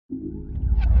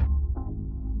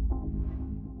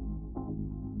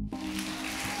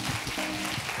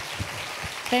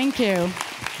Thank you.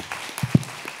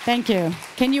 Thank you.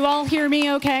 Can you all hear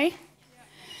me okay?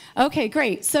 Okay,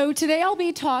 great. So today I'll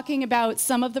be talking about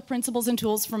some of the principles and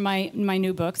tools from my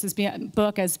new book, as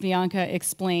Bianca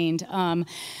explained. And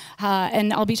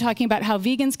I'll be talking about how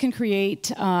vegans can create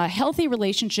healthy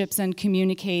relationships and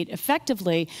communicate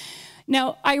effectively.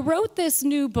 Now, I wrote this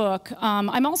new book.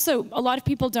 I'm also, a lot of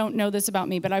people don't know this about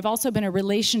me, but I've also been a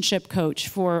relationship coach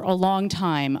for a long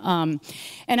time.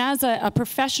 And as a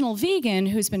professional vegan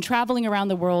who's been traveling around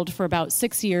the world for about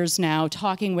 6 years now,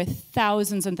 talking with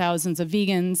thousands and thousands of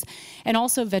vegans and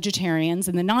also vegetarians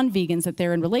and the non-vegans that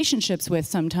they're in relationships with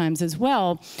sometimes as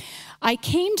well, I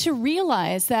came to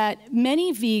realize that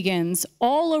many vegans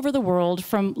all over the world,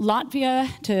 from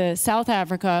Latvia to South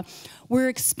Africa, were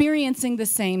experiencing the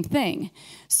same thing.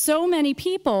 So many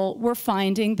people were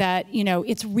finding that, you know,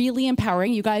 it's really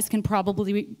empowering. You guys can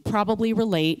probably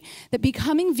relate that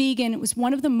becoming vegan was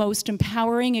one of the most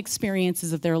empowering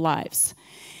experiences of their lives.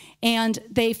 And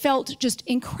they felt just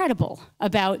incredible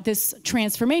about this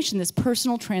transformation, this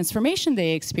personal transformation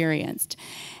they experienced.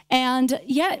 And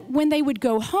yet, when they would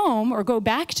go home or go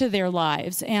back to their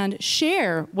lives and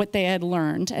share what they had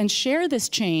learned and share this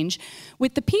change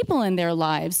with the people in their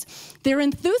lives, their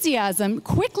enthusiasm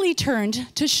quickly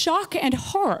turned to shock and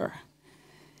horror.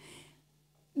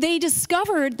 They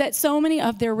discovered that so many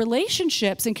of their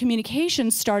relationships and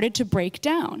communications started to break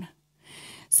down.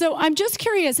 So I'm just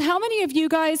curious, how many of you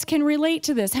guys can relate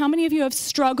to this? How many of you have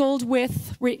struggled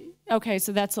with, okay,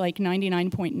 so that's like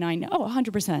 99.9, oh,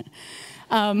 100%.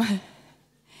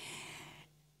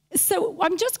 So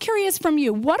I'm just curious from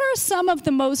you, what are some of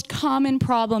the most common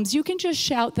problems? You can just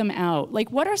shout them out.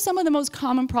 Like, what are some of the most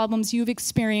common problems you've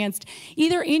experienced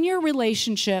either in your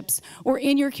relationships or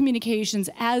in your communications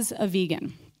as a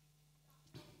vegan?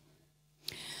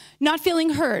 Not feeling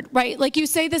heard, right? Like you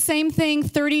say the same thing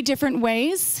 30 different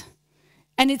ways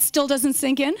and it still doesn't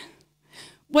sink in?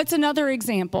 What's another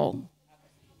example?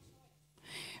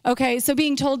 Okay, so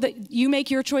being told that you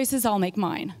make your choices, I'll make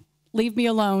mine. Leave me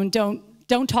alone.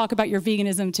 Don't talk about your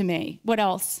veganism to me. What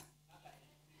else?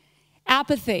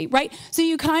 Apathy, right? So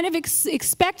you kind of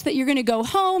expect that you're going to go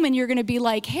home and you're going to be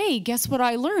like, hey, guess what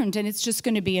I learned? And it's just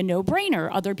going to be a no-brainer.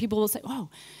 Other people will say, oh,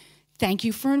 thank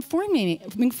you for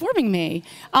informing me.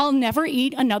 I'll never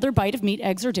eat another bite of meat,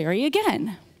 eggs, or dairy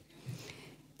again.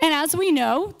 And as we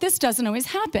know, this doesn't always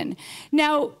happen.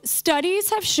 Now, studies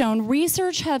have shown,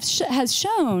 research has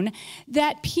shown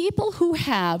that people who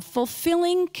have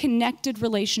fulfilling, connected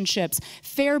relationships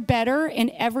fare better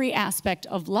in every aspect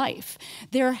of life.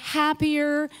 They're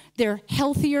happier, they're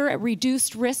healthier, at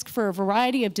reduced risk for a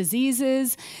variety of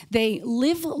diseases, they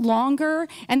live longer,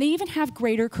 and they even have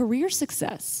greater career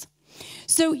success.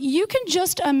 So you can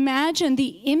just imagine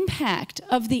the impact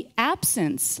of the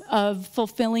absence of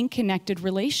fulfilling connected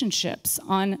relationships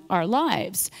on our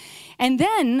lives. And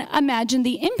then imagine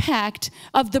the impact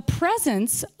of the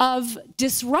presence of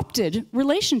disrupted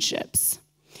relationships.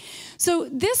 So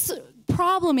this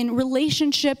problem in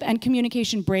relationship and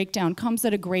communication breakdown comes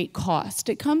at a great cost.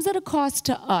 It comes at a cost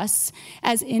to us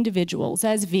as individuals,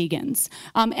 as vegans,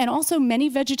 and also many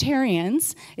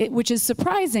vegetarians, which is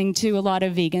surprising to a lot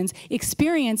of vegans,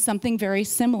 experience something very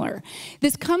similar.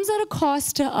 This comes at a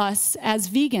cost to us as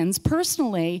vegans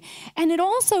personally, and it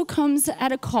also comes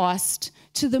at a cost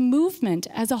to the movement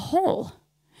as a whole.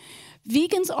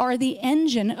 Vegans are the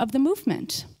engine of the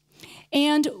movement.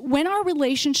 And when our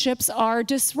relationships are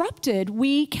disrupted,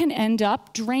 we can end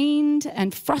up drained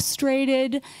and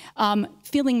frustrated,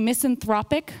 feeling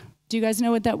misanthropic. Do you guys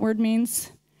know what that word means?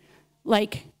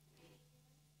 Like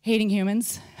hating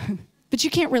humans? But you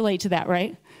can't relate to that,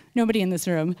 right? Nobody in this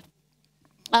room.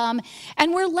 And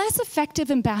we're less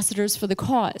effective ambassadors for the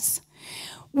cause.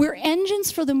 We're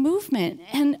engines for the movement,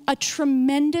 and a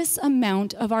tremendous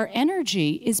amount of our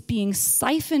energy is being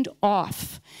siphoned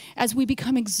off as we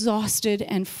become exhausted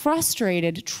and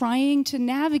frustrated trying to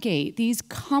navigate these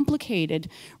complicated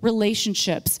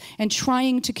relationships and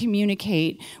trying to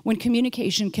communicate when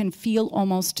communication can feel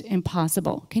almost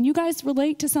impossible. Can you guys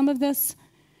relate to some of this?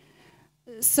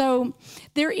 So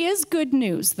there is good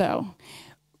news, though.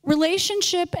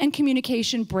 Relationship and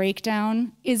communication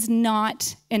breakdown is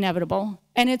not inevitable,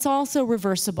 and it's also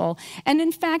reversible. And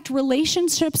in fact,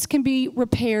 relationships can be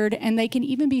repaired, and they can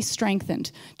even be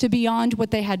strengthened to beyond what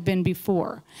they had been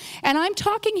before. And I'm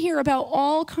talking here about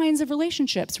all kinds of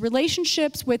relationships.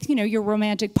 Relationships with, you know, your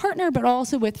romantic partner, but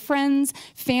also with friends,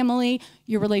 family,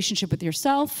 your relationship with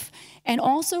yourself, and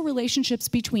also relationships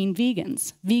between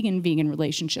vegans, vegan-vegan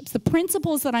relationships. The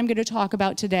principles that I'm going to talk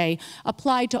about today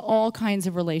apply to all kinds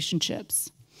of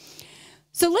relationships.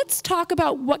 So let's talk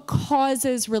about what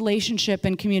causes relationship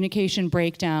and communication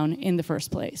breakdown in the first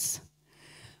place.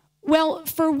 Well,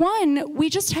 for one, we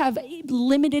just have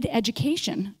limited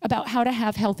education about how to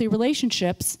have healthy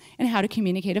relationships and how to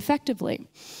communicate effectively.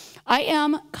 I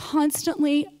am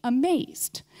constantly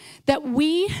amazed that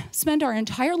we spend our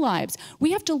entire lives,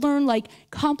 we have to learn like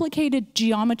complicated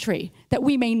geometry that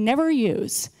we may never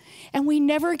use, and we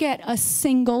never get a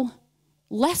single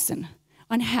lesson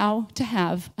on how to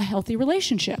have a healthy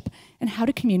relationship and how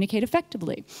to communicate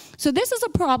effectively. So this is a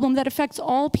problem that affects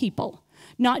all people,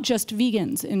 not just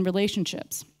vegans in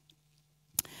relationships.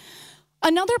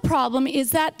 Another problem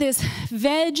is that this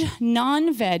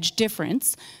veg-non-veg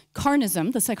difference,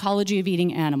 carnism, the psychology of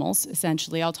eating animals,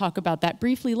 essentially, I'll talk about that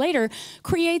briefly later,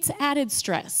 creates added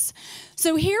stress.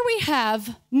 So here we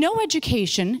have no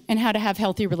education in how to have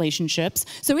healthy relationships.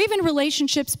 So even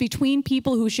relationships between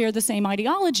people who share the same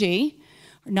ideology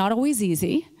are not always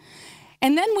easy.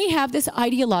 And then we have this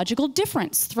ideological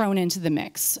difference thrown into the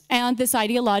mix. And this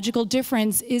ideological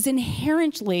difference is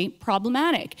inherently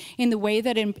problematic in the way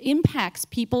that it impacts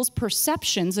people's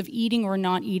perceptions of eating or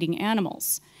not eating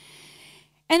animals.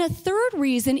 And a third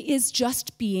reason is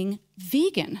just being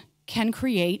vegan can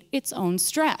create its own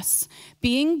stress.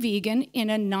 Being vegan in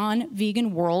a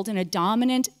non-vegan world, in a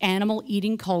dominant animal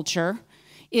eating culture,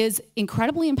 is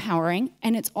incredibly empowering,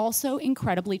 and it's also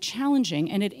incredibly challenging,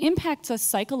 and it impacts us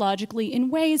psychologically in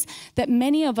ways that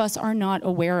many of us are not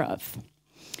aware of.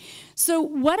 So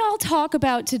what I'll talk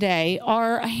about today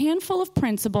are a handful of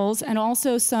principles and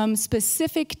also some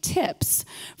specific tips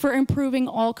for improving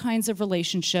all kinds of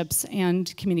relationships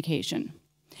and communication.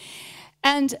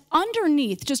 And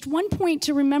underneath, just one point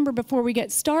to remember before we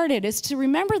get started is to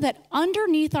remember that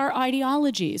underneath our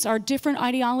ideologies, our different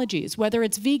ideologies, whether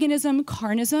it's veganism,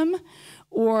 carnism,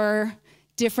 or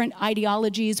different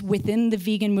ideologies within the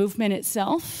vegan movement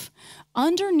itself,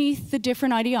 underneath the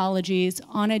different ideologies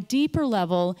on a deeper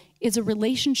level is a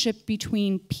relationship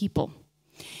between people.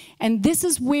 And this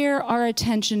is where our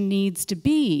attention needs to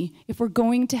be if we're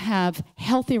going to have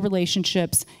healthy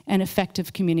relationships and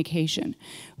effective communication.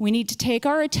 We need to take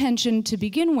our attention to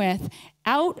begin with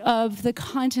out of the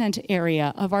content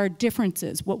area of our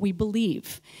differences, what we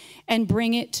believe, and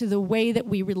bring it to the way that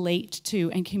we relate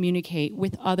to and communicate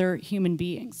with other human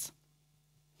beings.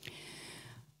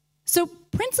 So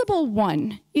principle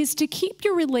one is to keep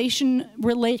your relational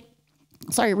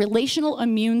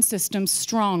immune system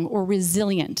strong or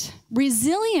resilient.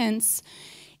 Resilience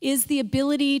is the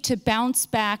ability to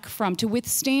to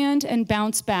withstand and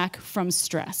bounce back from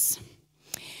stress.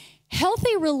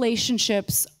 Healthy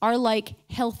relationships are like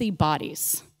healthy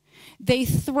bodies. They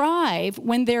thrive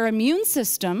when their immune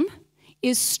system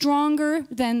is stronger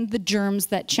than the germs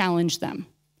that challenge them.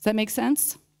 Does that make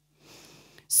sense?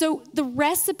 So the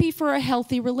recipe for a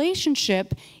healthy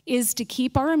relationship is to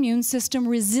keep our immune system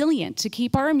resilient, to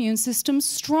keep our immune system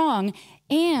strong,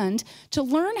 and to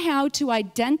learn how to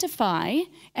identify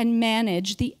and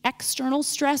manage the external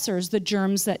stressors, the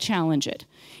germs that challenge it.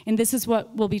 And this is what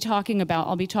I'll be talking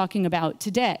about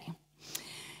today.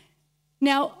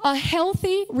 Now, a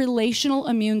healthy relational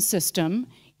immune system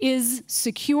is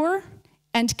secure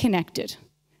and connected.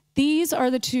 These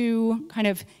are the two kind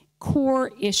of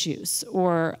core issues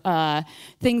or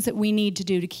things that we need to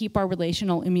do to keep our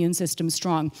relational immune system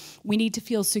strong. We need to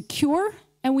feel secure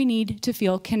and we need to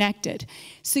feel connected.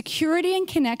 Security and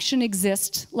connection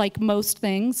exist, like most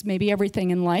things, maybe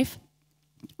everything in life,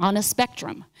 on a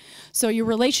spectrum. So your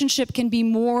relationship can be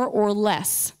more or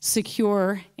less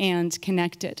secure and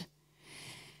connected.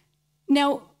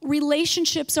 Now,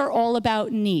 relationships are all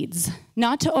about needs.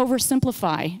 Not to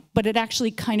oversimplify, but it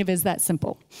actually kind of is that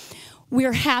simple.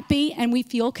 We're happy and we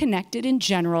feel connected in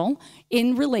general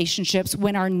in relationships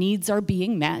when our needs are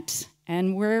being met,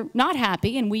 and we're not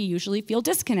happy and we usually feel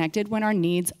disconnected when our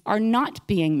needs are not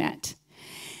being met.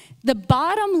 The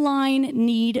bottom line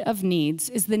need of needs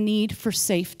is the need for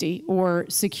safety or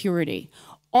security.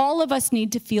 All of us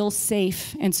need to feel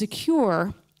safe and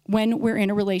secure when we're in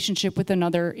a relationship with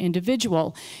another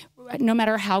individual, no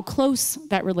matter how close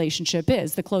that relationship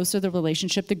is. The closer the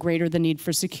relationship, the greater the need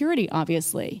for security,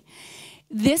 obviously.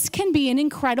 This can be an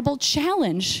incredible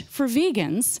challenge for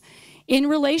vegans in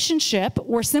relationship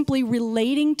or simply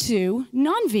relating to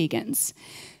non-vegans.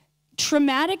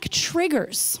 Traumatic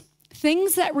triggers,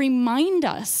 things that remind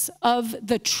us of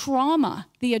the trauma,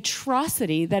 the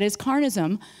atrocity that is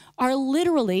carnism, are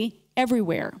literally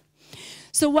everywhere.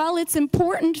 So while it's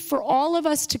important for all of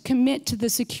us to commit to the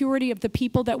security of the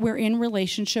people that we're in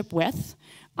relationship with,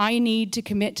 I need to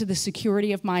commit to the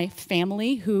security of my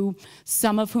family,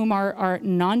 some of whom are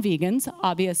non-vegans,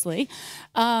 obviously.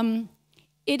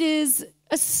 It is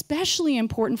especially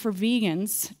important for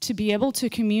vegans to be able to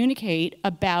communicate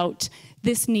about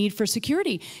this need for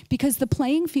security, because the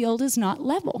playing field is not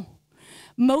level.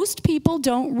 Most people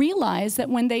don't realize that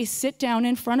when they sit down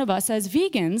in front of us as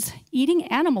vegans, eating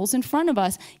animals in front of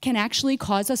us can actually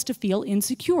cause us to feel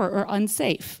insecure or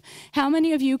unsafe. How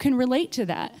many of you can relate to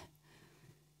that?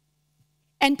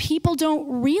 And people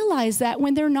don't realize that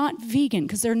when they're not vegan,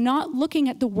 because they're not looking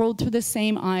at the world through the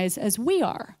same eyes as we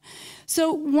are.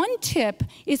 So one tip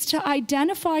is to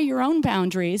identify your own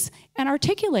boundaries and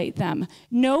articulate them.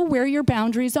 Know where your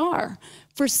boundaries are.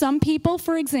 For some people,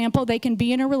 for example, they can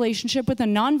be in a relationship with a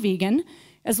non-vegan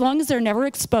as long as they're never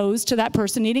exposed to that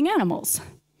person eating animals.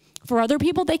 For other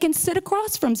people, they can sit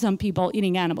across from some people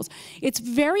eating animals. It's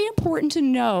very important to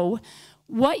know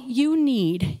what you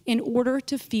need in order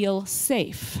to feel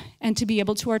safe and to be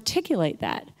able to articulate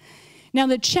that. Now,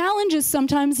 the challenge is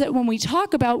sometimes that when we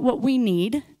talk about what we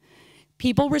need,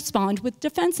 people respond with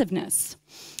defensiveness.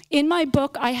 In my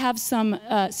book, I have some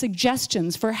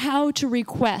suggestions for how to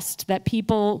request that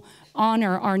people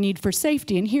honor our need for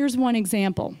safety, and here's one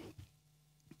example.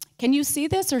 Can you see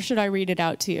this, or should I read it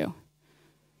out to you?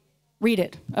 Read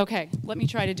it. Okay, let me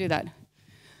try to do that.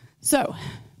 So,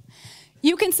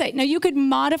 you can say, now you could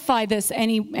modify this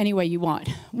any way you want.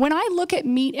 When I look at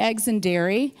meat, eggs, and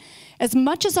dairy, as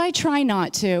much as I try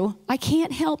not to, I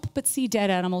can't help but see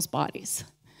dead animals' bodies.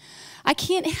 I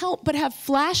can't help but have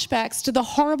flashbacks to the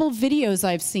horrible videos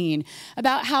I've seen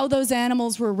about how those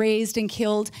animals were raised and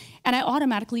killed, and I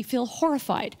automatically feel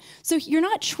horrified. So you're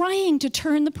not trying to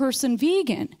turn the person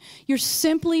vegan. You're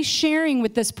simply sharing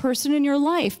with this person in your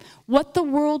life what the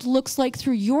world looks like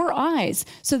through your eyes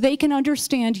so they can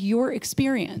understand your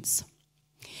experience.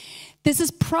 This is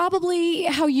probably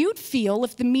how you'd feel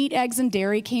if the meat, eggs, and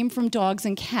dairy came from dogs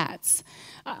and cats.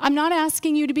 I'm not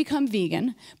asking you to become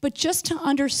vegan, but just to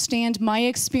understand my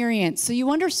experience so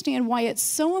you understand why it's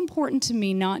so important to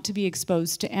me not to be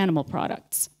exposed to animal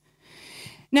products.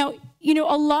 Now, you know,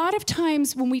 a lot of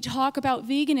times when we talk about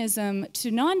veganism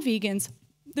to non-vegans,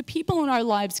 the people in our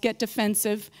lives get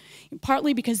defensive,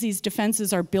 partly because these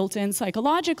defenses are built in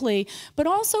psychologically, but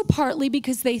also partly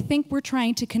because they think we're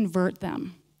trying to convert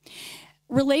them.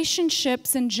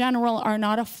 Relationships in general are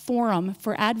not a forum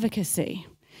for advocacy.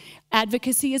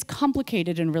 Advocacy is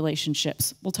complicated in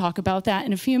relationships. We'll talk about that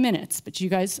in a few minutes, but you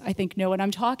guys, I think, know what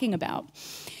I'm talking about.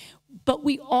 But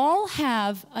we all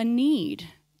have a need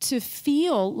to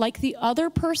feel like the other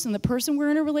person, the person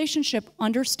we're in a relationship,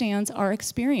 understands our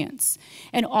experience.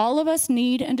 And all of us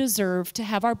need and deserve to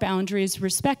have our boundaries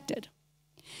respected.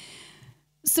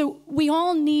 So we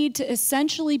all need to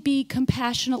essentially be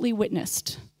compassionately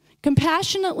witnessed.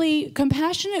 Compassionate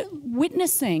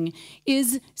witnessing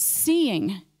is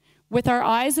seeing with our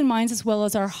eyes and minds as well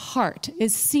as our heart,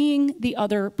 is seeing the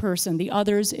other person, the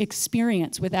other's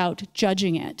experience without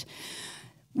judging it.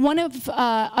 One of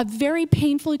a very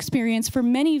painful experience for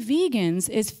many vegans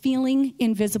is feeling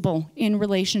invisible in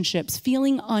relationships,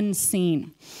 feeling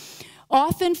unseen.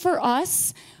 Often for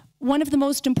us, one of the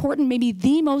most important, maybe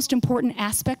the most important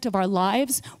aspect of our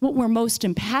lives, what we're most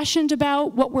impassioned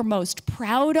about, what we're most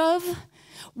proud of,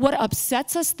 what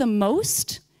upsets us the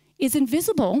most, is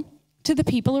invisible to the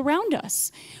people around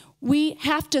us. We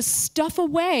have to stuff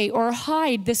away or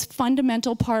hide this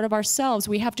fundamental part of ourselves.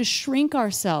 We have to shrink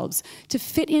ourselves to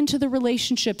fit into the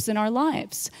relationships in our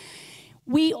lives.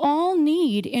 We all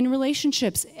need, in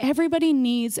relationships, everybody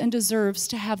needs and deserves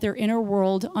to have their inner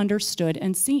world understood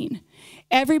and seen.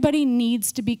 Everybody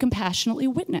needs to be compassionately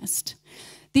witnessed.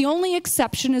 The only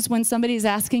exception is when somebody's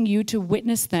asking you to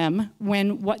witness them,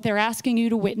 when what they're asking you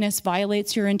to witness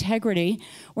violates your integrity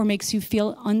or makes you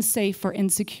feel unsafe or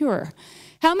insecure.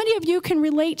 How many of you can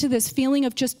relate to this feeling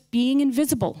of just being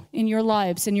invisible in your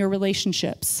lives, in your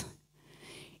relationships?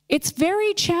 It's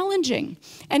very challenging,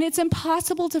 and it's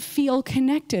impossible to feel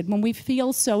connected when we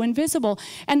feel so invisible,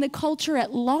 and the culture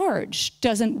at large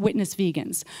doesn't witness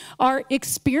vegans. Our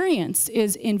experience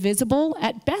is invisible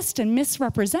at best and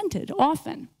misrepresented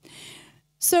often.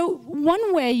 So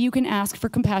one way you can ask for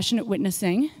compassionate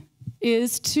witnessing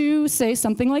is to say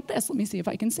something like this. Let me see if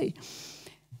I can see.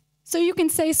 So you can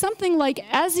say something like,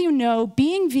 as you know,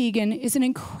 being vegan is an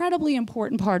incredibly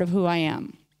important part of who I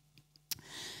am.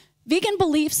 Vegan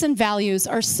beliefs and values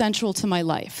are central to my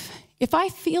life. If I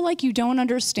feel like you don't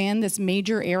understand this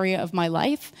major area of my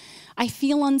life, I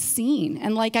feel unseen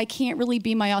and like I can't really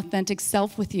be my authentic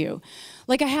self with you.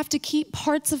 Like I have to keep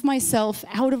parts of myself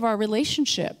out of our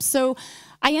relationship. So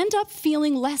I end up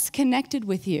feeling less connected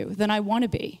with you than I want to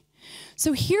be.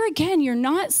 So here again, you're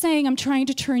not saying I'm trying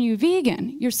to turn you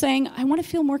vegan. You're saying I want to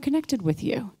feel more connected with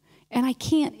you. And I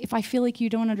can't if I feel like you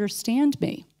don't understand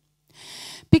me.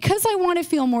 Because I want to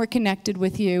feel more connected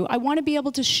with you, I want to be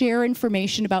able to share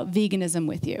information about veganism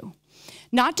with you.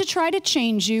 Not to try to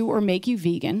change you or make you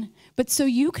vegan, but so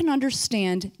you can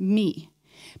understand me.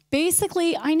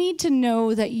 Basically, I need to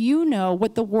know that you know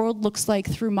what the world looks like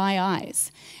through my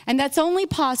eyes. And that's only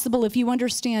possible if you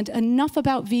understand enough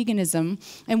about veganism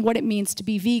and what it means to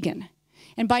be vegan.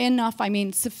 And by enough, I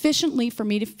mean sufficiently for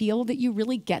me to feel that you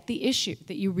really get the issue,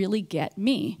 that you really get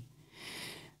me.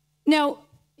 Now,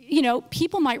 you know,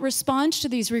 people might respond to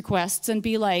these requests and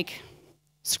be like,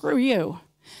 screw you.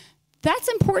 That's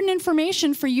important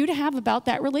information for you to have about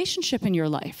that relationship in your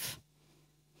life.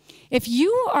 If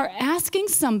you are asking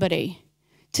somebody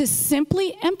to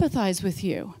simply empathize with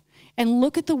you and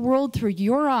look at the world through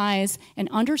your eyes and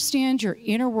understand your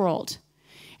inner world,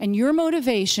 and your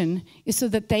motivation is so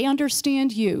that they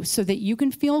understand you, so that you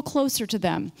can feel closer to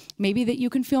them, maybe that you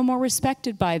can feel more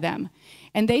respected by them,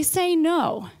 and they say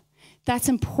no, that's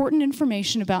important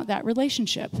information about that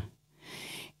relationship.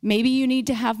 Maybe you need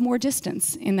to have more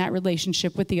distance in that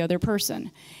relationship with the other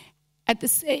person.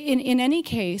 In any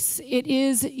case, it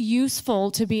is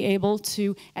useful to be able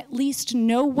to at least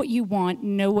know what you want,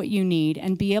 know what you need,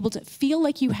 and be able to feel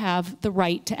like you have the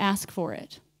right to ask for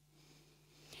it.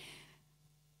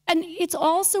 And it's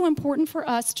also important for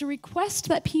us to request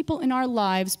that people in our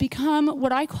lives become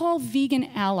what I call vegan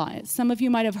allies. Some of you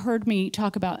might have heard me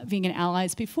talk about vegan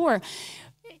allies before.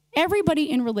 Everybody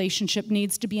in relationship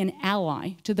needs to be an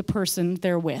ally to the person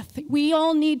they're with. We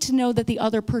all need to know that the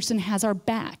other person has our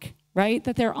back, right?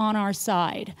 That they're on our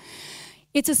side.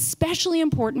 It's especially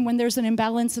important when there's an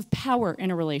imbalance of power in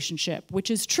a relationship,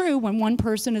 which is true when one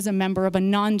person is a member of a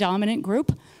non-dominant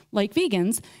group, like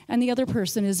vegans, and the other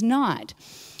person is not.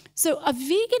 So a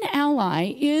vegan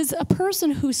ally is a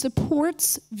person who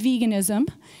supports veganism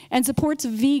and supports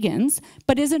vegans,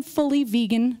 but isn't fully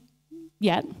vegan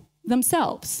yet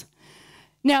themselves.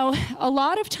 Now, a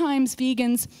lot of times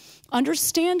vegans,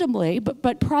 understandably,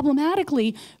 but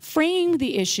problematically, frame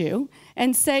the issue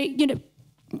and say, you know,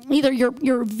 either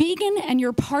you're vegan and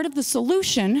you're part of the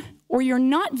solution, or you're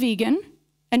not vegan,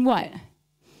 and what?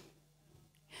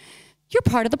 You're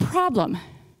part of the problem.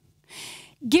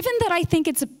 Given that I think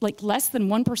it's like less than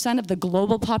 1% of the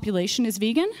global population is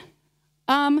vegan,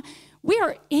 we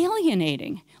are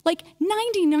alienating like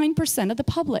 99% of the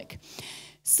public.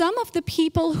 Some of the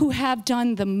people who have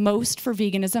done the most for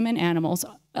veganism and animals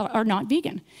are not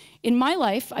vegan. In my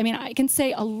life, I mean, I can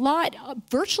say a lot,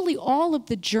 virtually all of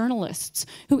the journalists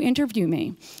who interview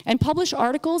me and publish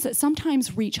articles that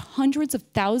sometimes reach hundreds of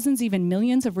thousands, even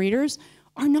millions of readers,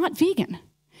 are not vegan.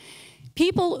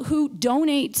 People who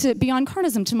donate to Beyond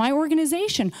Carnism, to my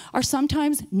organization, are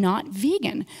sometimes not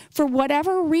vegan. For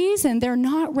whatever reason, they're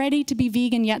not ready to be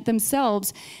vegan yet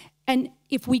themselves. And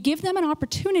if we give them an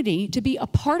opportunity to be a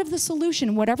part of the solution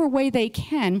in whatever way they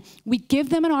can, we give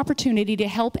them an opportunity to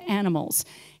help animals,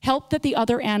 help that the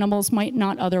other animals might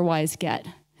not otherwise get.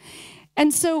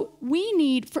 And so we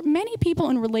need, for many people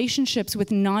in relationships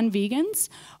with non-vegans,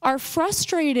 are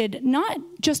frustrated not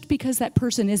just because that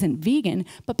person isn't vegan,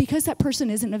 but because that person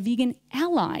isn't a vegan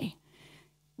ally.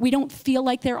 We don't feel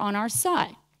like they're on our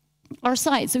side.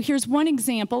 So here's one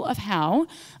example of how,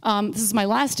 this is my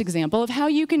last example, of how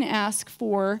you can ask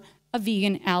for a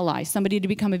vegan ally, somebody to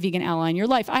become a vegan ally in your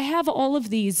life. I have all of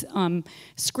these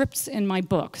scripts in my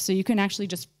book, so you can actually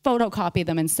just photocopy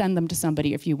them and send them to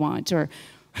somebody if you want, or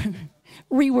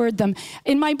reword them.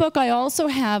 In my book, I also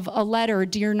have a letter,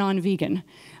 Dear Non-Vegan,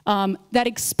 that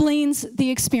explains the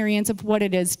experience of what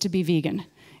it is to be vegan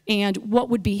and what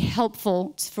would be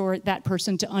helpful for that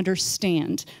person to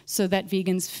understand so that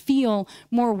vegans feel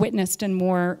more witnessed and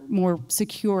more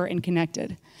secure and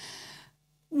connected.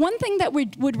 One thing that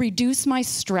would reduce my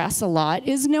stress a lot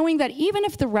is knowing that even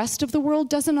if the rest of the world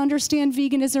doesn't understand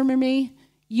veganism or me,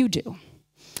 you do.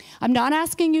 I'm not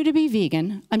asking you to be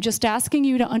vegan. I'm just asking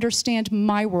you to understand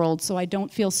my world so I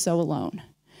don't feel so alone.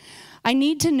 I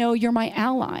need to know you're my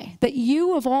ally, that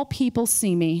you of all people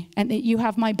see me and that you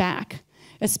have my back,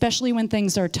 especially when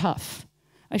things are tough.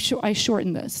 I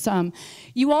shorten this.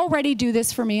 You already do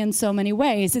this for me in so many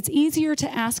ways. It's easier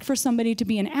to ask for somebody to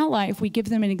be an ally if we give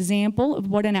them an example of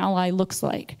what an ally looks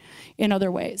like in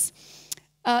other ways.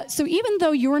 So even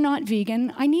though you're not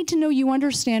vegan, I need to know you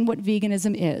understand what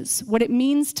veganism is, what it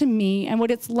means to me, and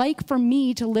what it's like for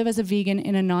me to live as a vegan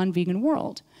in a non-vegan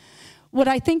world. What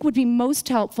I think would be most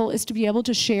helpful is to be able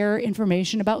to share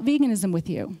information about veganism with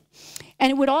you. And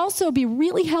it would also be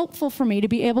really helpful for me to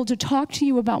be able to talk to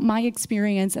you about my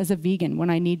experience as a vegan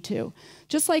when I need to,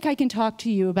 just like I can talk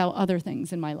to you about other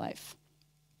things in my life.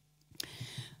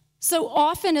 So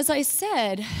often, as I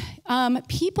said,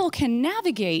 people can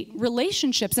navigate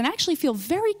relationships and actually feel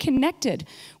very connected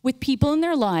with people in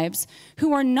their lives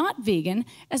who are not vegan,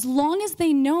 as long as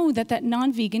they know that that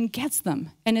non-vegan gets them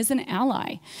and is an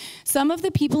ally. Some of the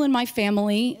people in my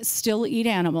family still eat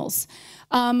animals,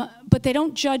 but they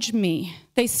don't judge me.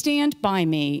 They stand by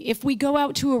me. If we go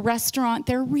out to a restaurant,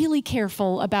 they're really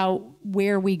careful about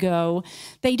where we go.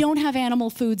 They don't have animal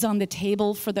foods on the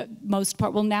table for the most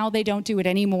part. Well, now they don't do it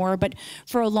anymore, but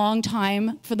for a long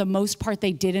time, for the most part,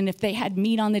 they didn't. If they had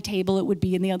meat on the table, it would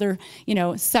be in the other,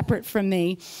 separate from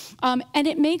me. And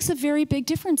it makes a very big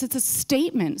difference. It's a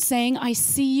statement saying, I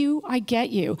see you, I get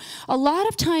you. A lot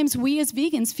of times we as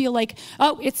vegans feel like,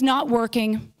 oh, it's not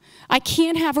working. I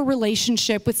can't have a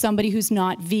relationship with somebody who's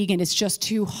not vegan. It's just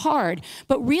too hard.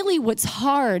 But really what's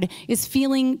hard is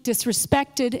feeling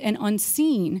disrespected and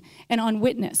unseen and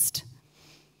unwitnessed.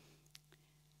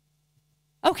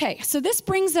 Okay, so this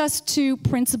brings us to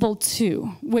principle 2,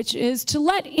 which is to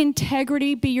let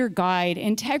integrity be your guide.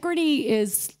 Integrity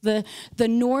is the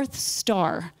North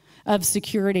Star of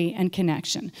security and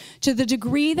connection. To the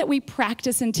degree that we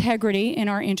practice integrity in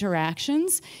our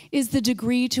interactions is the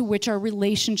degree to which our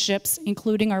relationships,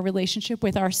 including our relationship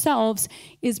with ourselves,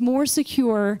 is more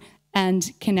secure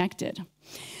and connected.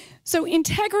 So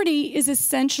integrity is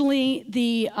essentially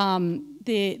the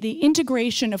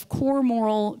integration of core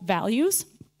moral values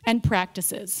and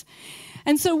practices.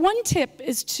 And so one tip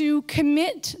is to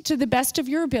commit to the best of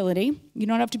your ability, you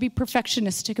don't have to be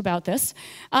perfectionistic about this,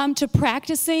 to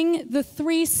practicing the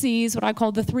 3 C's, what I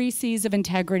call the 3 C's of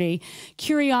integrity: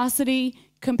 curiosity,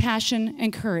 compassion,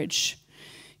 and courage.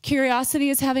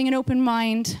 Curiosity is having an open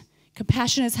mind,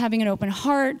 compassion is having an open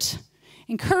heart,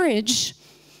 and courage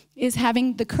is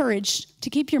having the courage to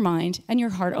keep your mind and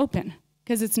your heart open,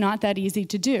 because it's not that easy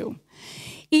to do.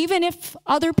 Even if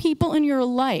other people in your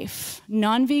life,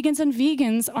 non-vegans and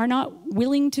vegans, are not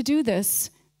willing to do this,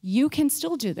 you can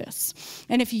still do this.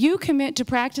 And if you commit to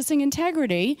practicing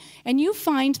integrity and you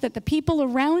find that the people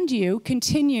around you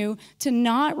continue to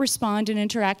not respond and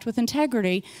interact with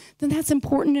integrity, then that's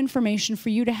important information for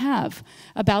you to have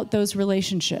about those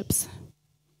relationships.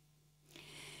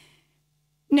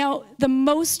 Now, the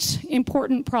most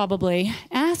important, probably,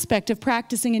 aspect of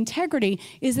practicing integrity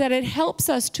is that it helps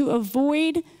us to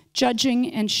avoid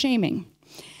judging and shaming.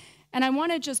 And I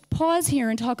want to just pause here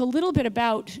and talk a little bit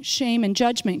about shame and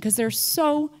judgment, because they're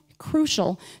so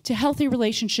crucial to healthy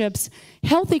relationships,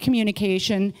 healthy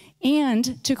communication,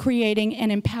 and to creating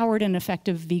an empowered and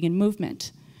effective vegan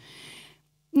movement.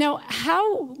 Now,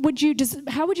 how would you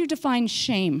define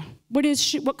shame?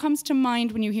 What comes to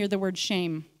mind when you hear the word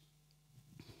shame?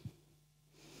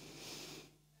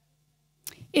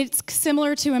 It's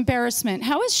similar to embarrassment.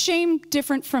 How is shame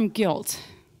different from guilt?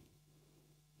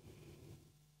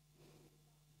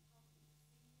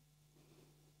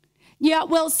 Yeah,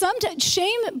 well, sometimes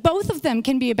shame, both of them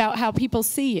can be about how people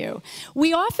see you.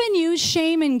 We often use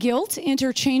shame and guilt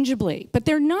interchangeably, but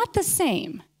they're not the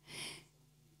same.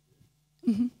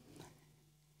 Mm-hmm.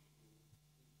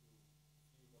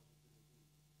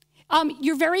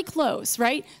 You're very close,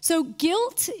 right? So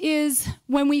guilt is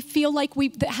when we feel like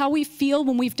how we feel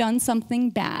when we've done something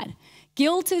bad.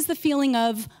 Guilt is the feeling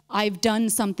of, I've done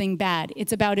something bad.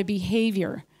 It's about a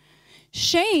behavior.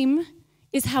 Shame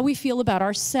is how we feel about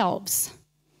ourselves.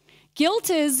 Guilt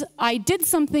is, I did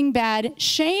something bad.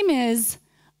 Shame is,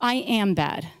 I am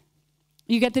bad.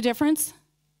 You get the difference?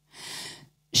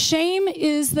 Shame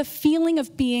is the feeling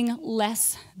of being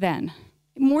less than.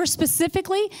 More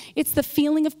specifically, it's the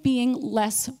feeling of being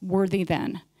less worthy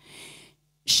than.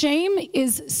 Shame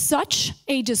is such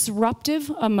a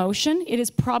disruptive emotion. It is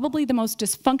probably the most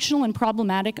dysfunctional and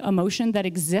problematic emotion that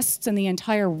exists in the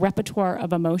entire repertoire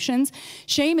of emotions.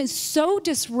 Shame is so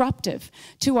disruptive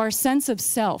to our sense of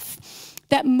self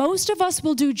that most of us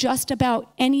will do just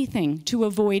about anything to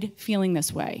avoid feeling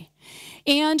this way.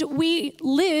 And we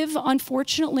live,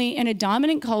 unfortunately, in a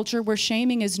dominant culture where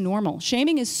shaming is normal.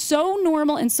 Shaming is so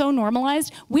normal and so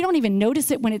normalized, we don't even notice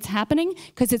it when it's happening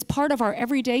because it's part of our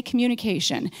everyday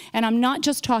communication. And I'm not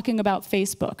just talking about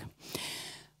Facebook.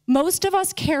 Most of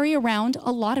us carry around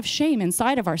a lot of shame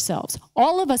inside of ourselves.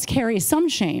 All of us carry some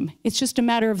shame. It's just a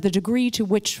matter of the degree to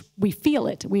which we feel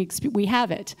it, we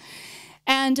have it.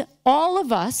 And all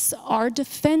of us are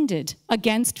defended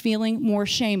against feeling more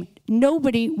shame.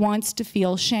 Nobody wants to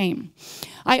feel shame.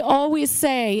 I always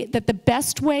say that the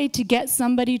best way to get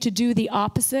somebody to do the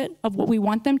opposite of what we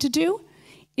want them to do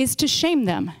is to shame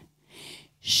them.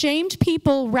 Shamed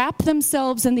people wrap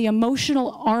themselves in the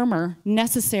emotional armor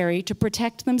necessary to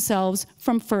protect themselves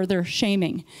from further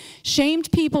shaming.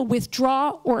 Shamed people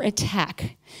withdraw or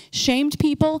attack. Shamed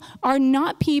people are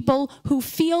not people who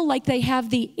feel like they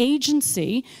have the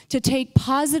agency to take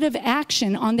positive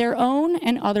action on their own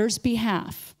and others'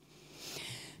 behalf.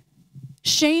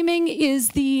 Shaming is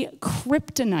the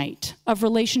kryptonite of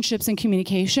relationships and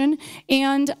communication,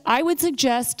 and I would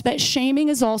suggest that shaming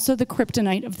is also the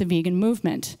kryptonite of the vegan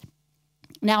movement.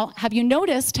 Now, have you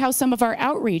noticed how some of our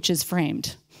outreach is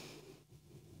framed?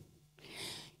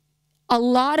 A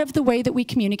lot of the way that we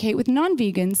communicate with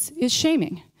non-vegans is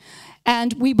shaming.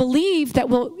 And we believe that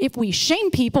if we shame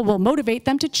people, we'll motivate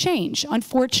them to change.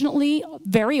 Unfortunately,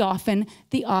 very often,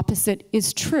 the opposite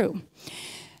is true.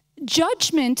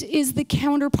 Judgment is the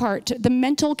counterpart, the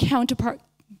mental counterpart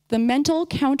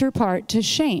to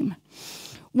shame.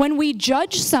 When we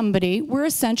judge somebody, we're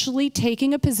essentially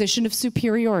taking a position of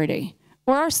superiority.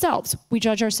 Or ourselves. We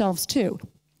judge ourselves too.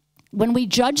 When we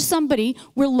judge somebody,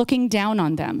 we're looking down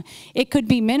on them. It could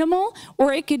be minimal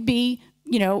or it could be,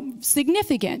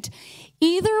 significant.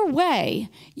 Either way,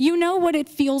 you know what it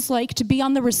feels like to be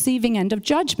on the receiving end of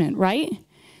judgment, right?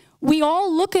 We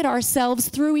all look at ourselves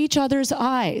through each other's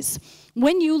eyes.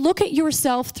 When you look at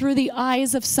yourself through the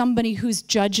eyes of somebody who's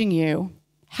judging you,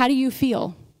 how do you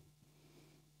feel?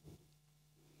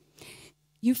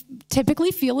 You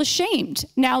typically feel ashamed.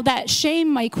 Now, that shame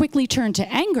might quickly turn to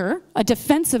anger, a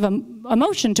defensive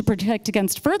emotion to protect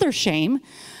against further shame,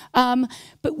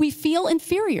 but we feel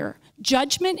inferior.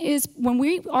 Judgment is, when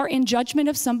we are in judgment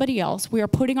of somebody else, we are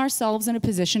putting ourselves in a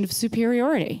position of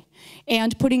superiority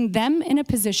and putting them in a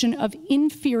position of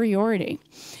inferiority.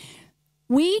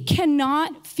 We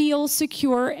cannot feel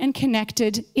secure and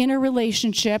connected in a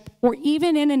relationship or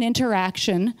even in an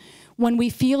interaction when we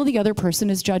feel the other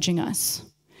person is judging us.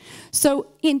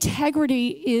 So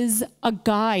integrity is a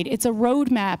guide. It's a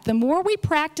roadmap. The more we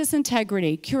practice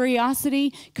integrity,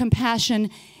 curiosity, compassion,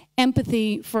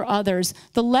 empathy for others,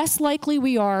 the less likely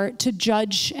we are to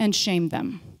judge and shame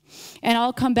them. And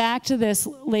I'll come back to this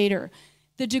later.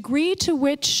 The degree to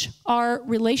which our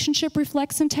relationship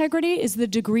reflects integrity is the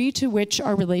degree to which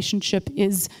our relationship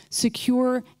is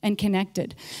secure and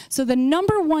connected. So the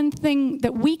number one thing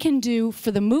that we can do for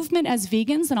the movement as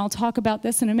vegans, and I'll talk about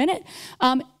this in a minute,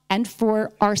 and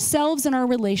for ourselves and our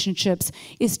relationships,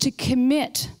 is to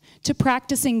commit to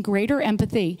practicing greater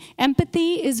empathy.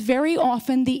 Empathy is very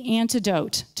often the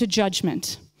antidote to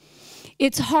judgment.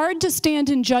 It's hard to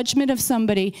stand in judgment of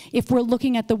somebody if we're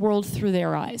looking at the world through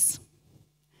their eyes.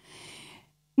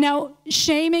 Now,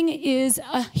 shaming is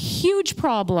a huge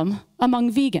problem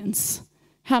among vegans.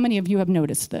 How many of you have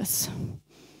noticed this?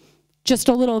 Just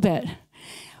a little bit.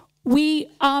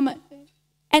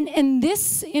 And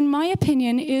this, in my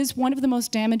opinion, is one of the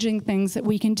most damaging things that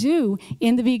we can do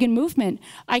in the vegan movement.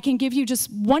 I can give you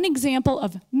just one example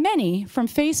of many from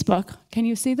Facebook. Can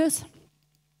you see this?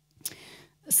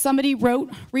 Somebody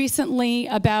wrote recently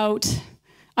about,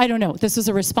 I don't know, this is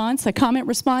a response, a comment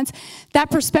response. That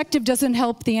perspective doesn't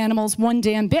help the animals one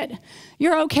damn bit.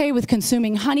 You're okay with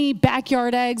consuming honey,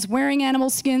 backyard eggs, wearing animal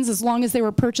skins as long as they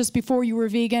were purchased before you were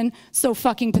vegan. So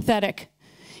fucking pathetic.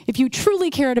 If you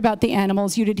truly cared about the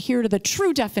animals, you'd adhere to the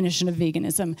true definition of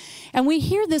veganism. And we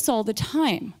hear this all the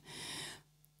time.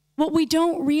 What we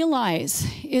don't realize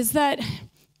is that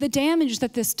the damage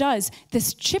that this does,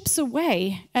 this chips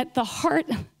away at the heart,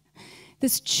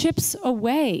 this chips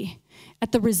away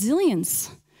at the resilience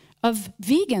of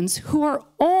vegans who are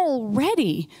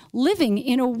already living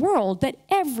in a world that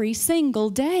every single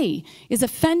day is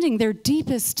offending their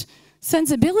deepest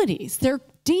sensibilities, their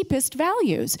deepest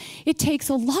values. It takes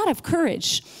a lot of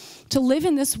courage to live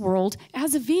in this world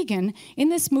as a vegan in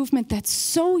this movement that's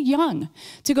so young,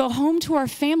 to go home to our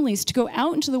families, to go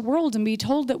out into the world and be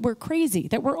told that we're crazy,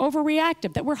 that we're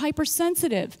overreactive, that we're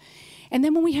hypersensitive. And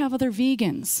then when we have other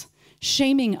vegans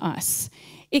shaming us,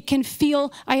 it can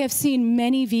feel, I have seen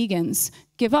many vegans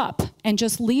give up and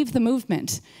just leave the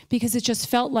movement because it just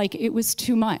felt like it was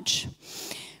too much.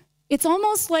 It's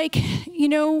almost like,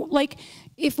 like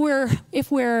if we're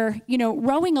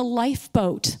rowing a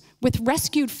lifeboat with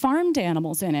rescued farmed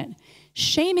animals in it,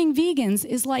 shaming vegans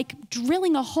is like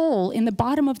drilling a hole in the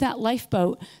bottom of that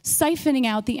lifeboat, siphoning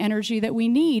out the energy that we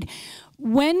need.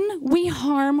 When we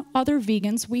harm other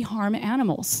vegans, we harm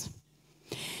animals.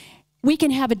 We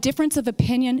can have a difference of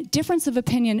opinion. Difference of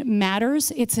opinion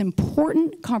matters. It's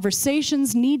important.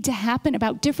 Conversations need to happen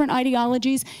about different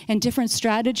ideologies and different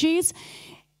strategies.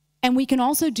 And we can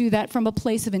also do that from a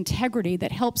place of integrity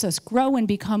that helps us grow and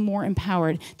become more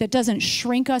empowered, that doesn't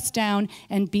shrink us down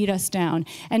and beat us down.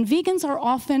 And vegans are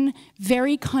often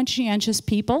very conscientious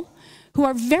people who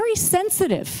are very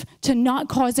sensitive to not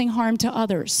causing harm to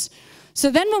others. So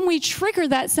then when we trigger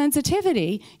that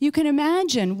sensitivity, you can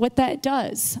imagine what that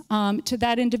does to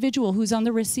that individual who's on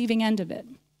the receiving end of it.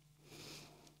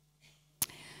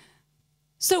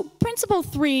 So principle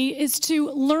 3 is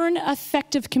to learn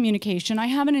effective communication. I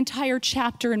have an entire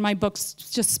chapter in my books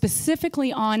just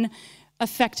specifically on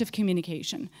effective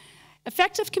communication.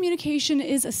 Effective communication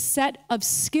is a set of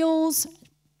skills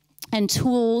and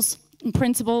tools and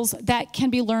principles that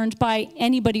can be learned by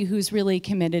anybody who's really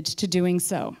committed to doing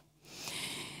so.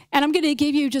 And I'm going to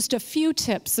give you just a few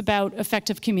tips about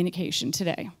effective communication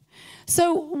today.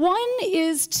 So one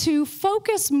is to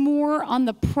focus more on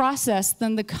the process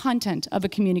than the content of a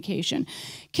communication.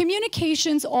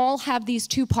 Communications all have these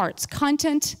two parts,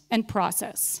 content and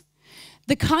process.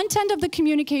 The content of the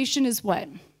communication is what?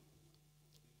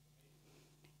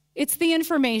 It's the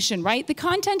information, right? The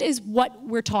content is what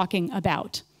we're talking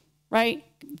about, right?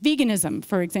 Veganism,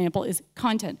 for example, is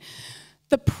content.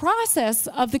 The process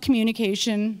of the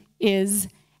communication is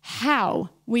how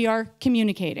we are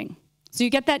communicating. So you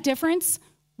get that difference?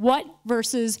 What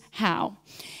versus how.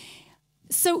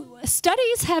 So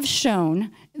studies have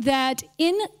shown that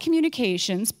in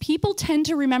communications, people tend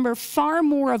to remember far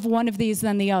more of one of these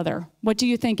than the other. What do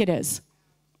you think it is?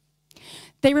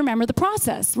 They remember the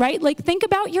process, right? Like think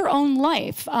about your own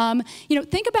life.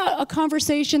 Think about a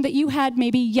conversation that you had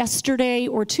maybe yesterday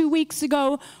or 2 weeks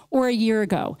ago or a year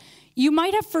ago. You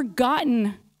might have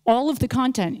forgotten all of the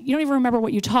content. You don't even remember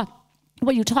what you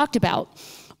talked about.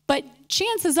 But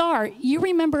chances are you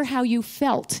remember how you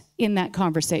felt in that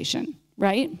conversation,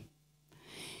 right?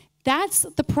 That's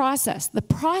the process. The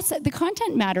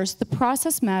content matters, the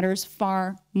process matters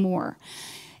far more.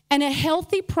 And a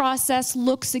healthy process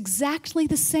looks exactly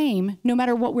the same no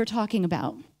matter what we're talking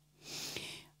about.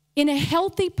 In a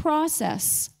healthy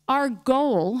process, our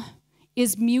goal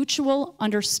is mutual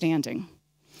understanding.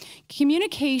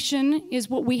 Communication is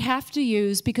what we have to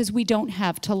use because we don't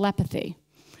have telepathy.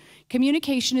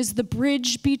 Communication is the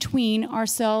bridge between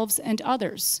ourselves and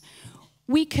others.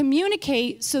 We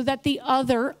communicate so that the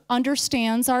other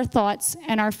understands our thoughts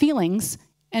and our feelings,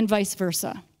 and vice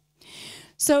versa.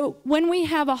 So when we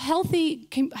have a healthy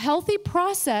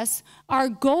process, our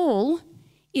goal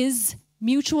is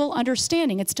mutual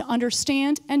understanding. It's to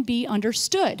understand and be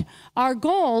understood. Our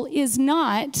goal is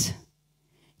not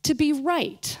to be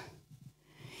right.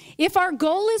 If our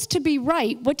goal is to be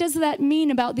right, what does that mean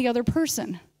about the other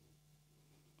person?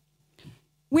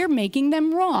 We're making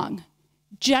them wrong.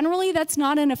 Generally, that's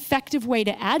not an effective way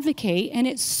to advocate, and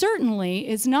it certainly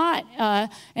is not an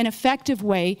effective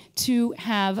way to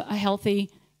have a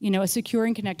healthy, a secure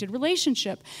and connected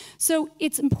relationship. So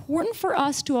it's important for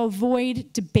us to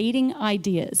avoid debating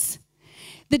ideas.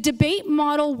 The debate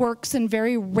model works in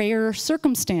very rare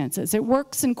circumstances. It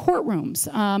works in courtrooms.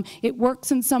 It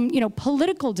works in some,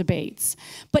 political debates.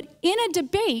 But in a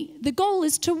debate, the goal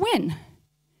is to win,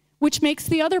 which makes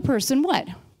the other person what?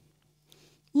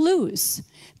 Lose.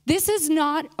 This is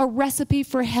not a recipe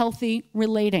for healthy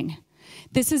relating.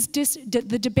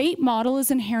 The debate model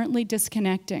is inherently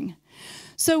disconnecting.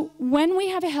 So when we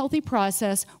have a healthy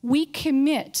process, we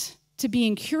commit to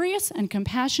being curious and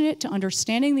compassionate, to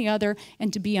understanding the other,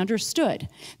 and to be understood.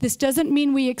 This doesn't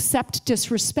mean we accept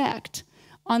disrespect.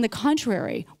 On the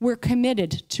contrary, we're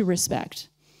committed to respect.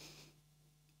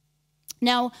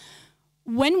 Now,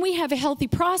 when we have a healthy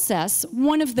process,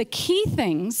 one of the key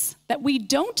things that we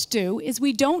don't do is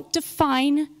we don't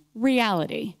define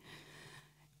reality.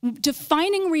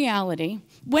 Defining reality,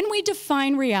 when we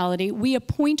define reality, we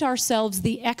appoint ourselves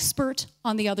the expert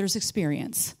on the other's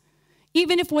experience,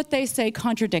 even if what they say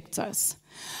contradicts us.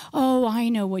 Oh, I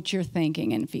know what you're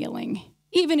thinking and feeling,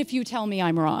 even if you tell me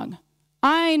I'm wrong.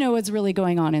 I know what's really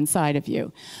going on inside of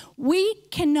you. We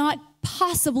cannot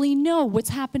possibly know what's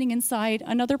happening inside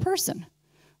another person.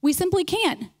 We simply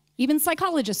can't. Even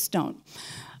psychologists don't.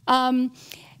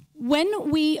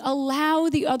 When we allow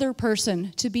the other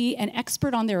person to be an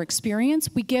expert on their experience,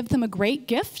 we give them a great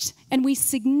gift, and we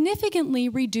significantly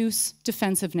reduce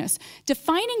defensive-ness.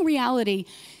 Defining reality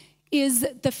is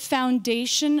the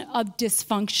foundation of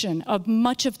dysfunction, of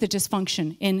much of the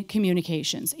dysfunction in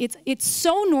communications. It's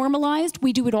so normalized,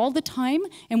 we do it all the time,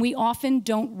 and we often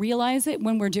don't realize it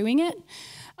when we're doing it.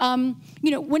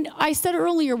 When I said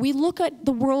earlier, we look at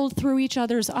the world through each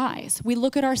other's eyes. We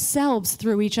look at ourselves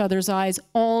through each other's eyes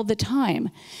all the time.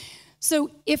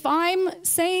 So if I'm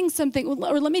saying something,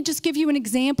 or let me just give you an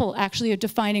example, actually, of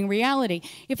defining reality.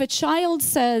 If a child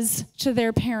says to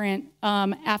their parent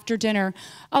after dinner,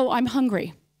 "Oh, I'm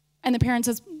hungry," and the parent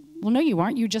says, "Well, no, you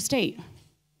aren't. You just ate."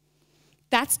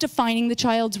 That's defining the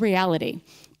child's reality.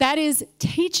 That is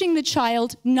teaching the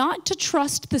child not to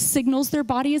trust the signals their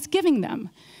body is giving them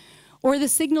or the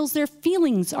signals their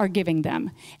feelings are giving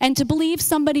them, and to believe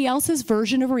somebody else's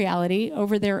version of reality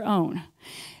over their own.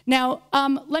 Now,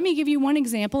 let me give you one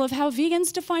example of how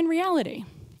vegans define reality.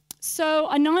 So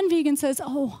a non-vegan says,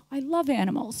 oh, I love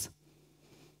animals.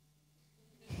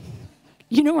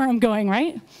 You know where I'm going,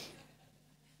 right?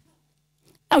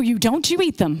 Oh, you don't? You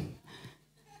eat them.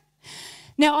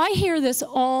 Now, I hear this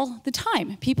all the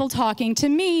time. People talking to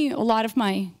me, a lot of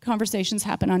my conversations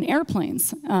happen on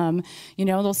airplanes. You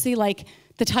know, they'll see like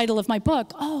the title of my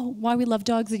book, oh, why we love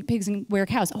dogs, eat pigs, and wear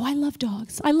cows. Oh, I love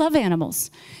dogs. I love animals.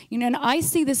 You know, and I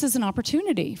see this as an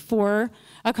opportunity for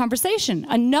a conversation.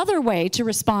 Another way to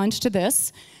respond to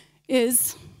this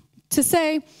is to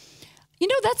say, you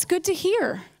know, that's good to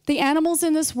hear. The animals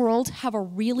in this world have a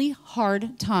really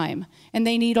hard time, and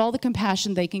they need all the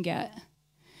compassion they can get.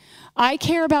 I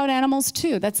care about animals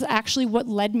too. That's actually what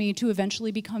led me to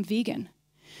eventually become vegan.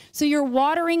 So you're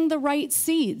watering the right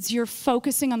seeds. You're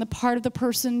focusing on the part of the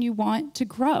person you want to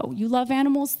grow. You love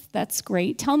animals? That's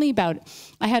great. Tell me about it.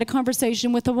 I had a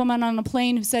conversation with a woman on a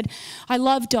plane who said, I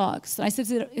love dogs. And I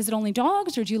said, is it only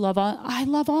dogs, or do you love all? I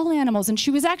love all animals. And she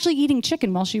was actually eating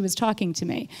chicken while she was talking to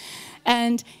me.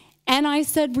 And I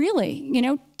said, really? You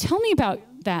know, tell me about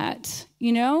that,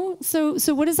 you know? So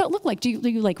what does that look like? Do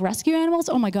you like rescue animals?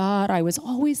 Oh my God, I was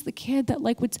always the kid that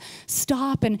like would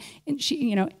stop and she,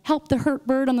 you know, help the hurt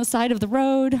bird on the side of the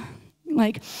road.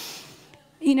 Like,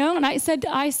 you know, and I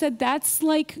said, that's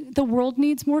like, the world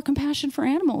needs more compassion for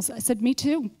animals. I said, me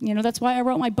too. You know, that's why I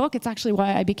wrote my book. It's actually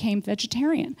why I became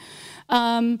vegetarian.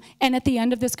 And at the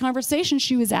end of this conversation,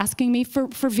 she was asking me for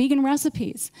vegan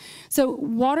recipes. So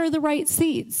water the right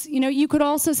seeds. You know, you could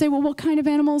also say, well, what kind of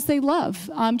animals they love.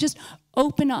 Just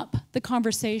open up the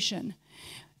conversation,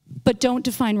 but don't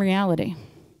define reality.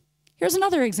 Here's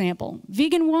another example.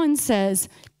 Vegan 1 says,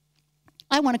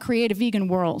 I want to create a vegan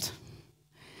world.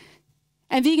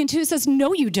 And Vegan 2 says,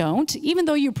 no, you don't. Even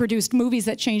though you produced movies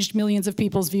that changed millions of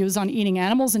people's views on eating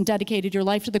animals and dedicated your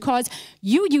life to the cause,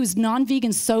 you use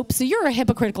non-vegan soap, so you're a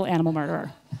hypocritical animal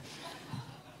murderer.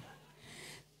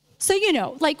 So, you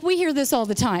know, like we hear this all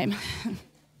the time.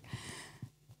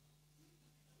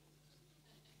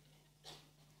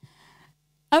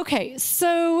 Okay,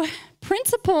 so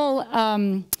principle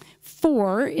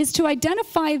 4 is to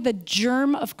identify the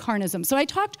germ of carnism. So I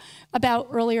talked about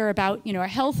earlier about, you know, a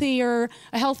healthy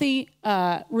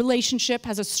relationship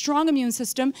has a strong immune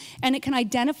system, and it can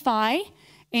identify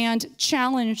and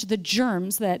challenge the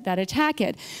germs that attack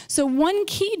it. So one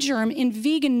key germ in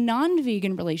vegan,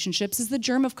 non-vegan relationships is the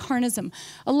germ of carnism.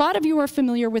 A lot of you are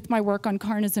familiar with my work on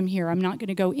carnism here. I'm not going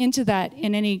to go into that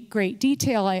in any great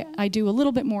detail. I do a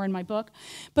little bit more in my book.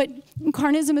 But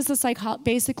carnism is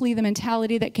basically the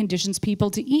mentality that conditions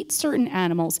people to eat certain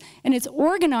animals, and it's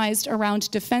organized around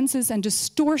defenses and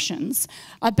distortions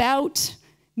about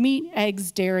meat, eggs,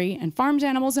 dairy, and farmed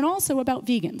animals, and also about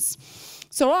vegans.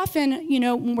 So often, you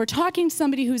know, when we're talking to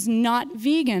somebody who's not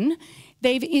vegan,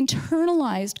 they've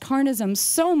internalized carnism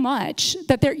so much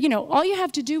that they're, you know, all you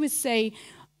have to do is say,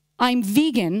 I'm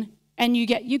vegan, and you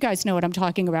guys know what I'm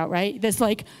talking about, right? This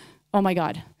like, oh my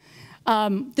God.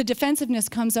 The defensiveness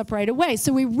comes up right away.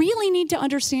 So we really need to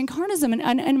understand carnism.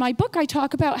 And in my book, I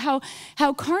talk about how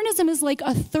carnism is like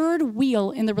a third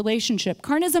wheel in the relationship.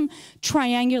 Carnism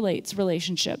triangulates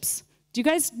relationships. Do you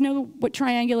guys know what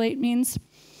triangulate means?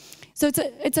 So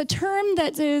it's a term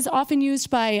that is often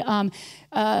used by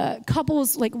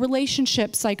couples, like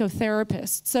relationship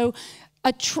psychotherapists. So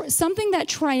something that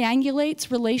triangulates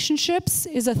relationships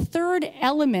is a third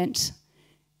element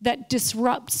that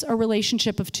disrupts a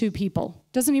relationship of two people.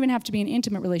 Doesn't even have to be an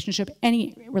intimate relationship,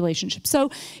 any relationship. So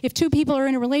if two people are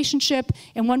in a relationship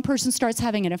and one person starts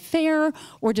having an affair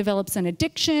or develops an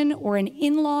addiction or an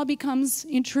in-law becomes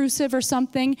intrusive or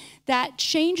something, that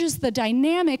changes the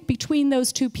dynamic between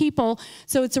those two people.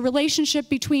 So it's a relationship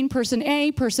between person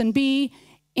A, person B,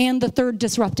 and the third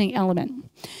disrupting element.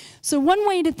 So one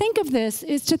way to think of this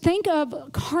is to think of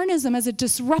carnism as a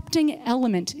disrupting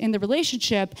element in the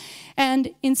relationship, and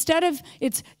instead of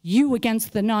it's you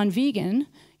against the non-vegan,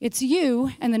 it's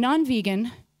you and the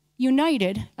non-vegan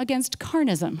united against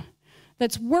carnism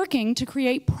that's working to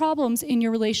create problems in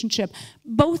your relationship.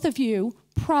 Both of you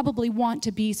probably want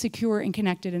to be secure and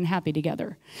connected and happy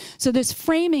together. So this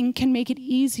framing can make it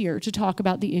easier to talk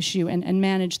about the issue and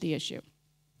manage the issue.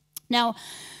 Now,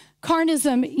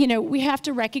 Carnism, you know, we have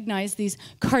to recognize these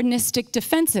carnistic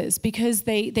defenses because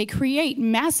they create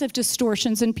massive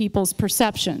distortions in people's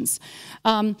perceptions.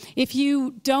 If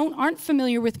you aren't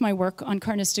familiar with my work on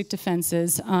carnistic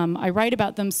defenses, I write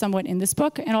about them somewhat in this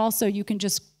book, and also you can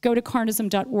just go to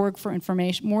carnism.org for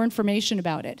more information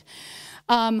about it.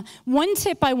 One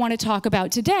tip I want to talk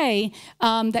about today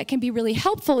that can be really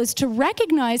helpful is to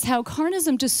recognize how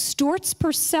carnism distorts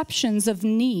perceptions of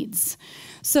needs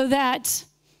so that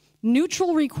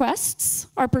neutral requests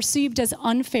are perceived as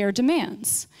unfair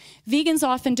demands. Vegans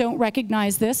often don't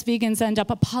recognize this. Vegans end up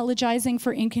apologizing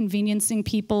for inconveniencing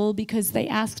people because they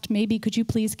asked, maybe, could you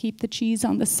please keep the cheese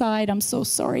on the side? I'm so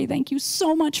sorry. Thank you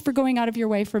so much for going out of your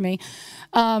way for me.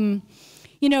 You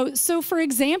know, so for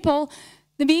example,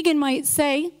 the vegan might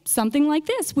say something like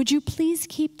this: would you please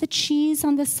keep the cheese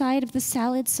on the side of the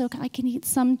salad so I can eat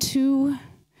some too?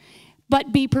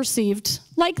 But be perceived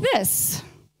like this: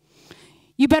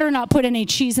 you better not put any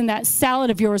cheese in that salad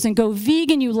of yours and go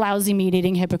vegan, you lousy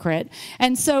meat-eating hypocrite.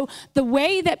 And so the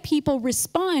way that people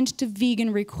respond to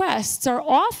vegan requests are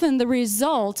often the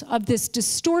result of this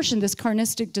distortion, this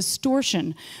carnistic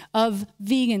distortion of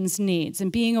vegans' needs.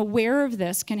 And being aware of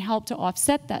this can help to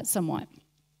offset that somewhat.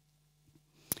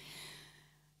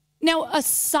 Now, a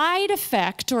side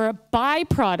effect or a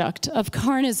byproduct of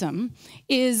carnism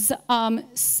is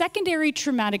secondary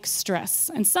traumatic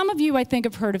stress. And some of you, I think,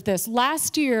 have heard of this.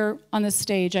 Last year on the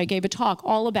stage, I gave a talk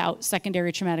all about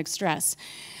secondary traumatic stress.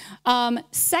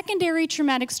 Secondary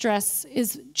traumatic stress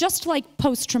is just like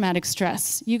post-traumatic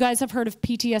stress. You guys have heard of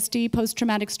PTSD,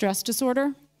 post-traumatic stress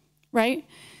disorder, right?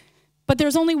 But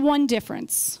there's only one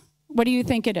difference. What do you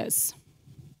think it is?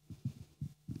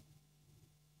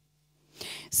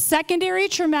 Secondary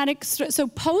traumatic stress, so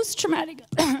post-traumatic,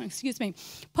 excuse me,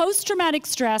 post-traumatic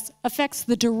stress affects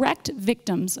the direct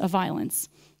victims of violence.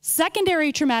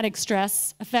 Secondary traumatic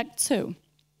stress affects who?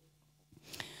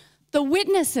 The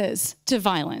witnesses to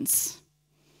violence.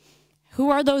 Who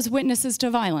are those witnesses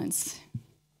to violence?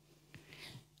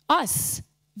 Us,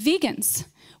 vegans.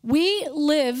 We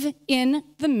live in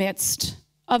the midst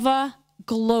of a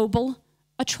global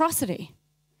atrocity.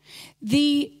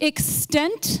 The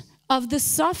extent of the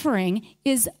suffering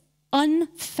is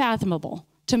unfathomable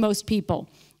to most people,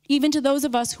 even to those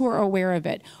of us who are aware of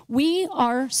it. We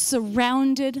are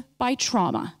surrounded by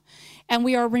trauma, and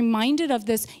we are reminded of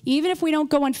this, even if we don't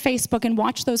go on Facebook and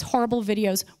watch those horrible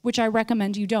videos, which I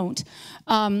recommend you don't.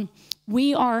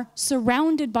 We are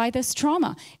surrounded by this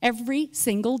trauma. Every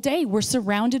single day, we're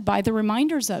surrounded by the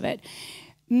reminders of it.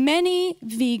 Many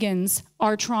vegans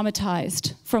are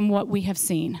traumatized from what we have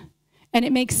seen. And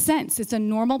it makes sense. It's a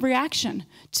normal reaction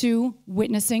to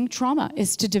witnessing trauma,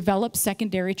 is to develop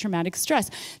secondary traumatic stress.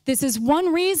 This is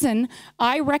one reason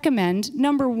I recommend,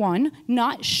 number one,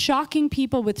 not shocking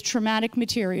people with traumatic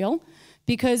material,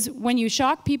 because when you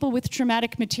shock people with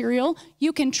traumatic material,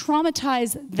 you can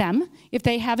traumatize them if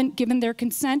they haven't given their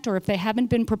consent or if they haven't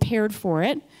been prepared for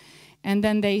it, and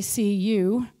then they see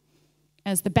you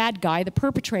as the bad guy, the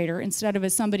perpetrator, instead of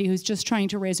as somebody who's just trying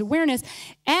to raise awareness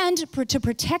and to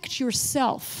protect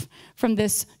yourself from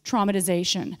this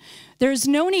traumatization. There's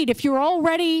no need, if you're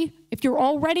already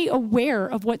aware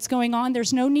of what's going on,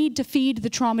 there's no need to feed the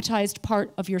traumatized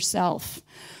part of yourself.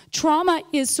 Trauma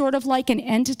is sort of like an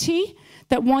entity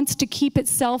that wants to keep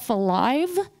itself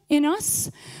alive in us.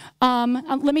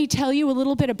 Let me tell you a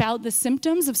little bit about the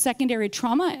symptoms of secondary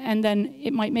trauma, and then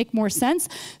it might make more sense.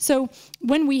 So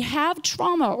when we have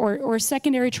trauma or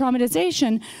secondary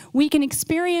traumatization, we can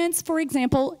experience, for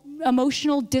example,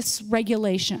 emotional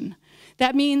dysregulation.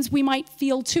 That means we might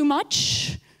feel too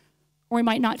much, or we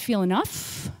might not feel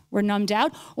enough, we're numbed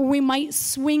out, or we might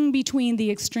swing between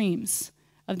the extremes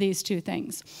of these two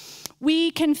things.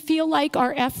 We can feel like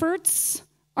our efforts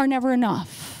are never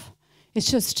enough. It's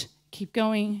just keep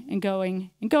going and going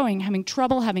and going, having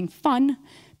trouble, having fun,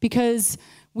 because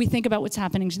we think about what's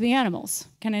happening to the animals.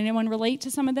 Can anyone relate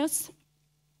to some of this?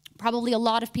 Probably a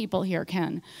lot of people here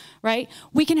can, right?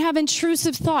 We can have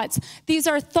intrusive thoughts. These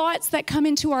are thoughts that come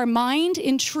into our mind,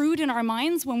 intrude in our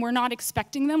minds when we're not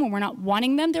expecting them, when we're not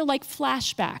wanting them. They're like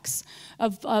flashbacks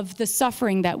of the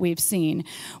suffering that we've seen.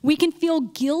 We can feel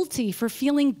guilty for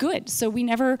feeling good, so we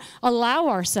never allow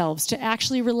ourselves to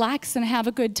actually relax and have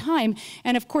a good time.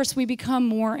 And of course, we become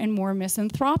more and more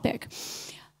misanthropic.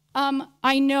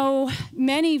 I know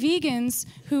many vegans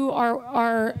who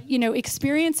are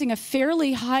experiencing a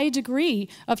fairly high degree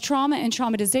of trauma and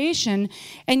traumatization,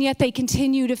 and yet they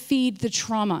continue to feed the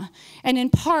trauma. And in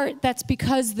part, that's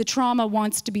because the trauma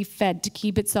wants to be fed to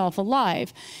keep itself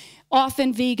alive.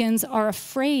 Often vegans are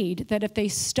afraid that if they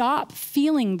stop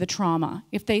feeling the trauma,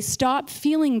 if they stop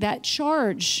feeling that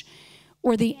charge,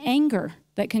 or the anger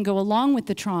that can go along with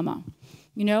the trauma.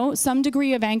 You know, some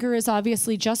degree of anger is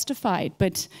obviously justified,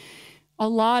 but a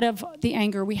lot of the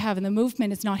anger we have in the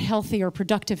movement is not healthy or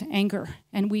productive anger,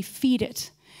 and we feed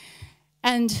it.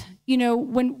 And, you know,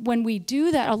 when we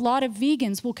do that, a lot of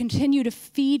vegans will continue to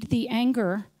feed the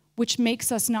anger, which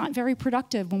makes us not very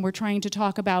productive when we're trying to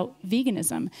talk about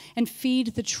veganism, and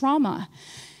feed the trauma,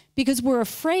 because we're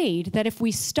afraid that if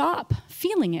we stop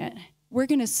feeling it, we're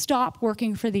going to stop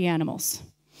working for the animals.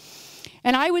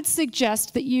 And I would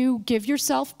suggest that you give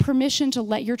yourself permission to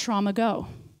let your trauma go.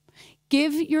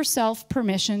 Give yourself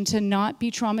permission to not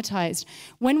be traumatized.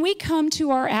 When we come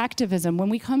to our activism, when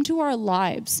we come to our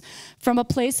lives from a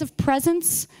place of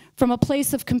presence, from a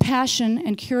place of compassion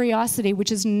and curiosity,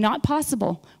 which is not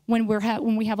possible when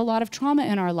we have a lot of trauma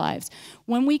in our lives.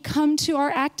 When we come to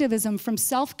our activism from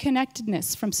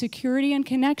self-connectedness, from security and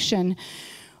connection,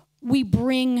 we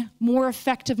bring more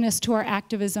effectiveness to our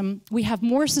activism. We have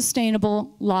more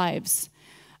sustainable lives.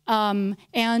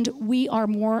 And we are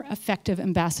more effective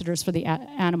ambassadors for the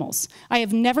animals. I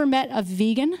have never met a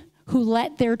vegan who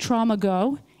let their trauma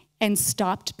go and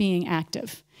stopped being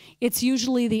active. It's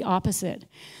usually the opposite.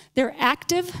 They're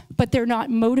active, but they're not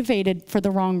motivated for the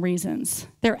wrong reasons.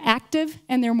 They're active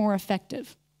and they're more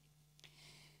effective.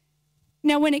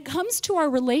 Now, when it comes to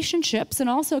our relationships and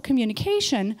also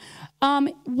communication,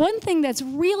 one thing that's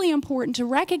really important to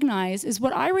recognize is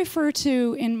what I refer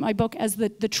to in my book as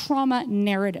the trauma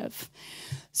narrative.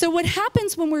 So what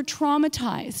happens when we're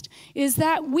traumatized is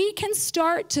that we can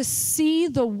start to see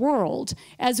the world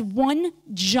as one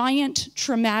giant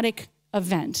traumatic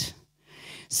event.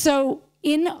 So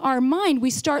in our mind,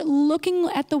 we start looking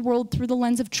at the world through the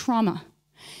lens of trauma.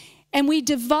 And we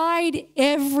divide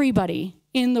everybody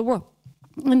in the world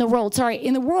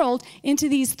into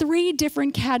these three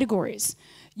different categories.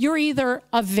 You're either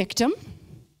a victim,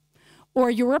 or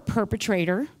you're a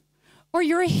perpetrator, or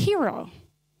you're a hero.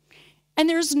 And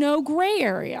there's no gray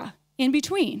area in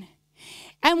between.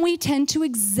 And we tend to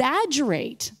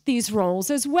exaggerate these roles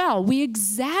as well. We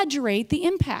exaggerate the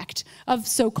impact of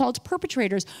so-called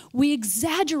perpetrators. We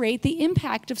exaggerate the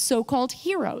impact of so-called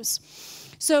heroes.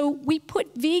 So we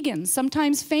put vegans,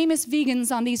 sometimes famous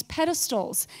vegans, on these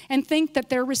pedestals and think that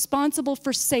they're responsible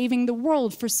for saving the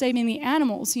world, for saving the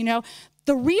animals. You know,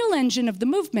 the real engine of the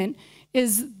movement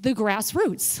is the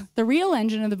grassroots. The real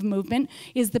engine of the movement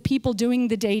is the people doing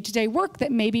the day-to-day work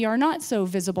that maybe are not so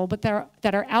visible, but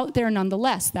that are out there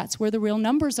nonetheless. That's where the real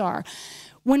numbers are.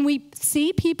 When we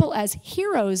see people as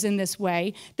heroes in this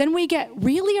way, then we get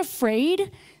really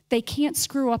afraid they can't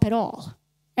screw up at all.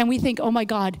 And we think, oh my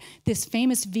God, this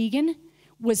famous vegan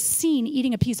was seen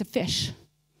eating a piece of fish.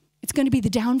 It's going to be the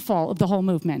downfall of the whole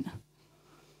movement.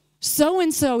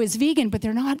 So-and-so is vegan, but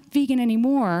they're not vegan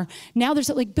anymore. Now there's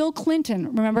like Bill Clinton,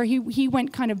 remember, he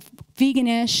went kind of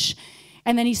veganish,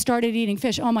 and then he started eating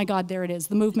fish. Oh my God, there it is,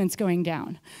 the movement's going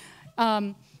down.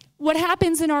 What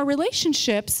happens in our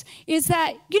relationships is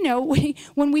that, you know,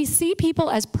 when we see people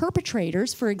as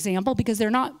perpetrators, for example, because they're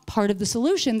not part of the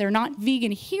solution, they're not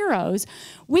vegan heroes,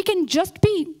 we can just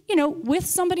be, you know, with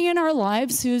somebody in our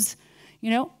lives who's,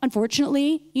 you know,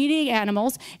 unfortunately eating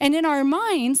animals, and in our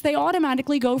minds, they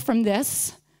automatically go from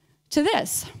this to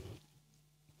this.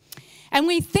 And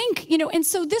we think, you know, and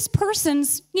so this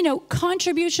person's, you know,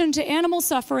 contribution to animal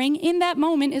suffering in that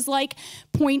moment is like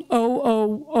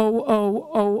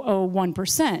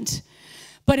 0.0000001%.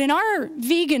 But in our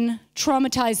vegan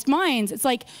traumatized minds, it's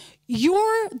like,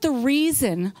 you're the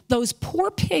reason those poor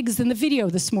pigs in the video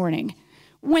this morning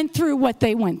went through what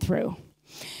they went through.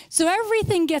 So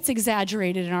everything gets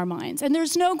exaggerated in our minds, and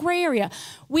there's no gray area.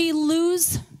 We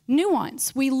lose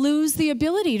nuance. We lose the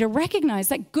ability to recognize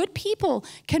that good people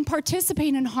can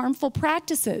participate in harmful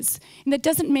practices, and that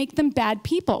doesn't make them bad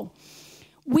people.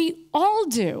 We all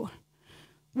do.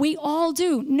 We all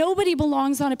do. Nobody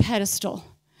belongs on a pedestal,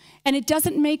 and it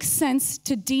doesn't make sense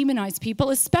to demonize people,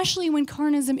 especially when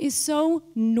carnism is so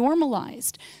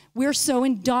normalized. We're so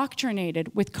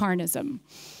indoctrinated with carnism.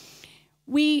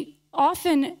 We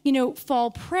often, you know,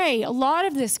 fall prey. A lot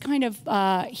of this kind of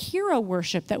hero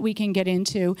worship that we can get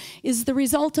into is the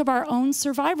result of our own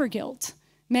survivor guilt.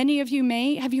 Many of you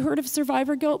have you heard of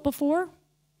survivor guilt before?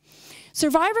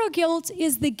 Survivor guilt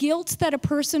is the guilt that a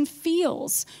person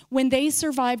feels when they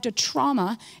survived a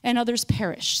trauma and others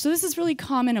perished. So this is really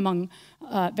common among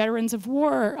veterans of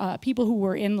war, people who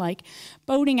were in like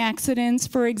boating accidents,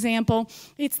 for example.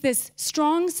 It's this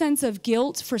strong sense of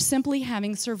guilt for simply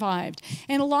having survived.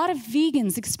 And a lot of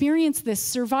vegans experience this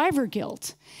survivor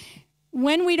guilt.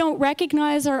 When we don't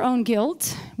recognize our own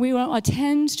guilt, we won't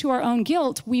attend to our own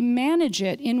guilt, we manage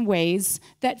it in ways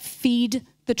that feed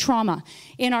the trauma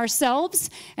in ourselves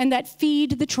and that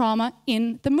feed the trauma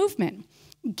in the movement.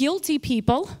 Guilty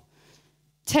people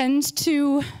tend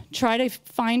to try to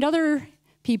find other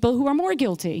people who are more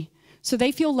guilty, so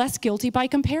they feel less guilty by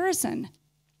comparison.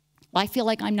 I feel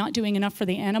like I'm not doing enough for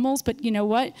the animals, but you know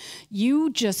what? You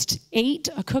just ate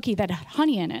a cookie that had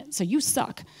honey in it, so you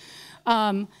suck.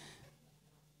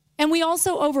 And we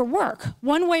also overwork.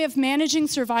 One way of managing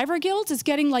survivor guilt is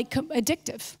getting like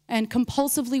addictive and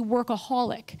compulsively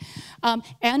workaholic.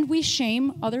 And we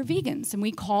shame other vegans, and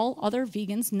we call other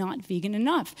vegans not vegan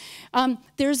enough.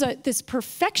 This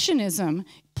perfectionism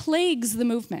plagues the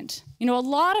movement. You know, a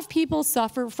lot of people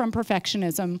suffer from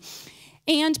perfectionism.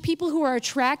 And people who are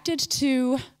attracted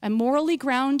to a morally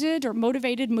grounded or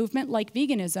motivated movement like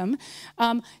veganism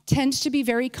tend to be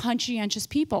very conscientious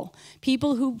people.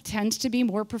 People who tend to be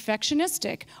more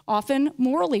perfectionistic, often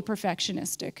morally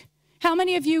perfectionistic. How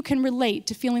many of you can relate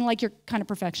to feeling like you're kind of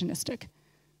perfectionistic?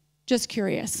 Just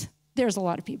curious. There's a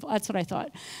lot of people. That's what I thought.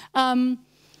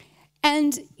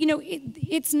 And, you know,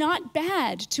 it's not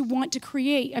bad to want to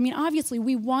create. I mean, obviously,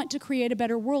 we want to create a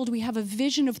better world. We have a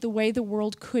vision of the way the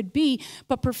world could be,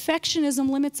 but perfectionism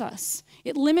limits us.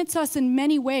 It limits us in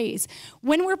many ways.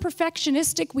 When we're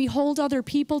perfectionistic, we hold other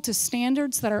people to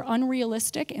standards that are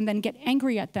unrealistic and then get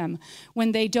angry at them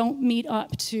when they don't meet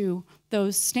up to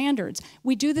those standards.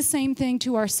 We do the same thing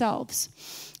to ourselves.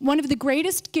 One of the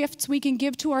greatest gifts we can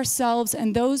give to ourselves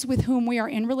and those with whom we are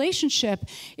in relationship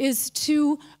is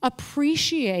to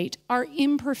appreciate our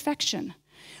imperfection.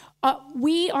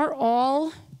 We are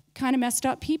all kind of messed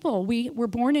up people. We were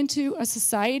born into a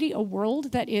society, a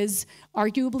world that is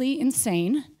arguably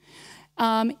insane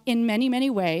in many, many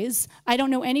ways. I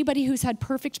don't know anybody who's had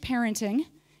perfect parenting.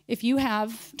 If you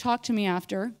have, talk to me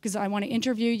after, because I want to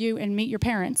interview you and meet your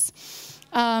parents.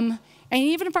 And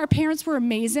even if our parents were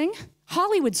amazing,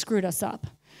 Hollywood screwed us up.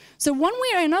 So one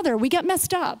way or another, we get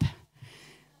messed up.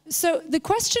 So the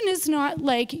question is not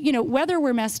like, you know, whether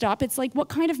we're messed up, it's like, what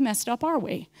kind of messed up are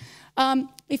we?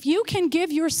 If you can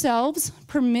give yourselves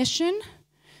permission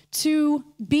to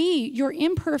be your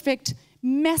imperfect,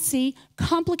 messy,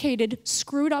 complicated,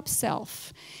 screwed up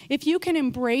self, if you can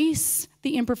embrace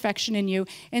the imperfection in you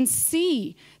and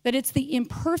see that it's the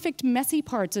imperfect, messy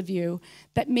parts of you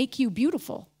that make you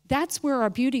beautiful, that's where our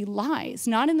beauty lies,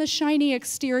 not in the shiny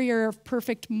exterior of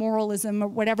perfect moralism or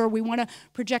whatever we want to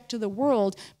project to the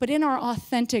world, but in our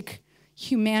authentic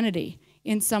humanity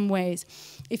in some ways.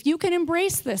 If you can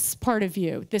embrace this part of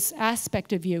you, this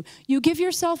aspect of you, you give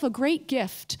yourself a great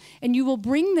gift, and you will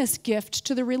bring this gift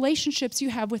to the relationships you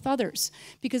have with others,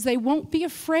 because they won't be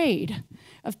afraid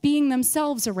of being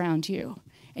themselves around you.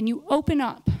 And you open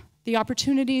up the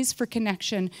opportunities for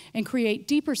connection and create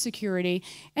deeper security,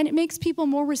 and it makes people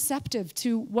more receptive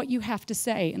to what you have to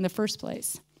say in the first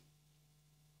place.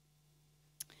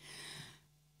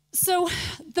 So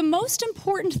the most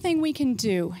important thing we can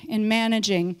do in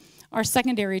managing our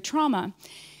secondary trauma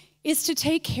is to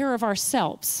take care of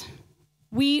ourselves.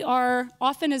 We are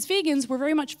often, as vegans, we're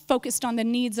very much focused on the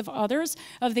needs of others,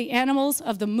 of the animals,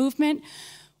 of the movement.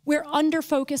 We're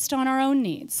under-focused on our own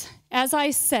needs. As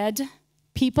I said,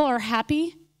 people are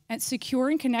happy and secure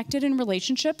and connected in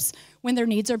relationships when their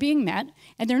needs are being met,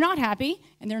 and they're not happy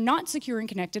and they're not secure and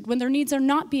connected when their needs are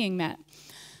not being met.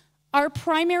 Our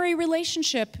primary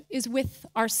relationship is with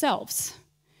ourselves.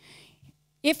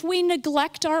 If we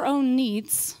neglect our own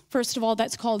needs, first of all,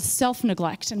 that's called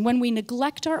self-neglect. And when we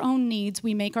neglect our own needs,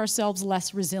 we make ourselves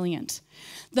less resilient.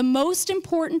 The most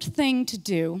important thing to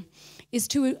do is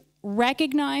to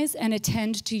recognize and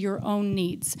attend to your own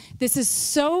needs. This is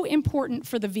so important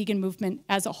for the vegan movement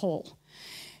as a whole,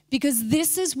 because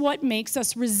this is what makes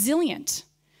us resilient.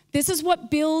 This is what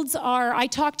builds I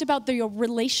talked about the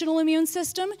relational immune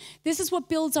system. This is what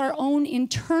builds our own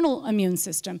internal immune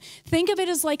system. Think of it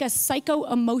as like a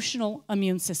psycho-emotional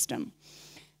immune system.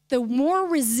 The more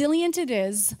resilient it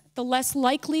is, the less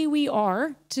likely we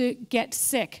are to get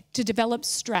sick, to develop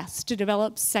stress, to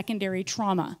develop secondary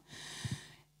trauma.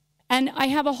 And I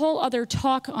have a whole other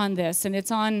talk on this, and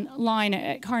it's online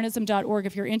at carnism.org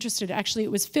if you're interested. Actually,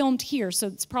 it was filmed here, so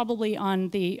it's probably on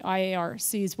the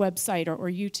IARC's website or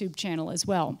YouTube channel as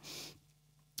well.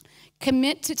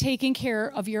 Commit to taking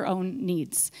care of your own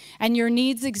needs. And your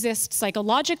needs exist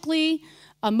psychologically,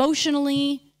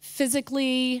 emotionally,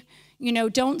 physically. You know,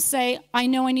 don't say, I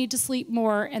know I need to sleep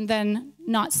more, and then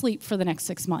not sleep for the next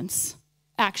 6 months.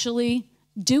 Actually,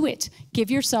 do it. Give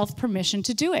yourself permission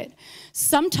to do it.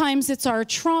 Sometimes it's our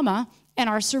trauma and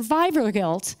our survivor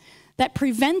guilt that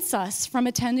prevents us from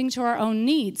attending to our own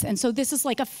needs. And so this is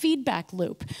like a feedback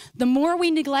loop. The more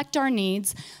we neglect our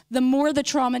needs, the more the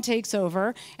trauma takes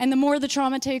over, and the more the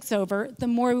trauma takes over, the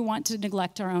more we want to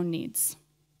neglect our own needs.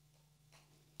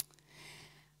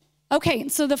 Okay,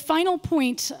 so the final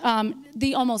point,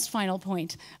 the almost final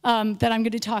point that I'm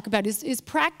going to talk about is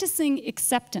practicing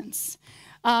acceptance.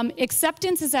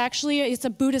 Acceptance is actually, it's a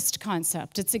Buddhist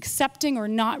concept. It's accepting or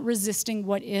not resisting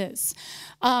what is.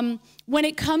 When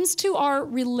it comes to our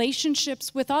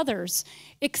relationships with others,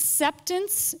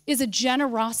 acceptance is a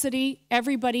generosity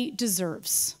everybody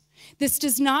deserves. This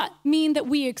does not mean that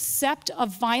we accept a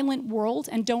violent world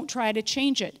and don't try to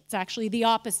change it. It's actually the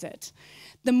opposite.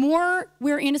 The more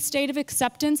we're in a state of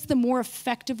acceptance, the more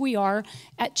effective we are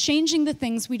at changing the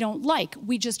things we don't like.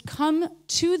 We just come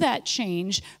to that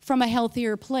change from a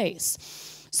healthier place.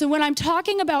 So when I'm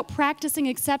talking about practicing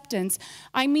acceptance,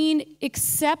 I mean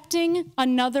accepting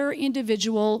another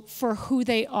individual for who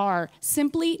they are,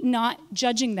 simply not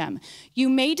judging them. You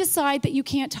may decide that you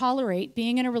can't tolerate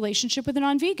being in a relationship with a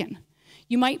non-vegan.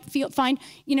 You might find,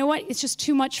 you know what, it's just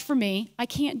too much for me. I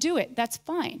can't do it. That's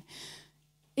fine.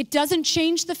 It doesn't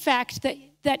change the fact that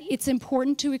it's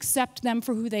important to accept them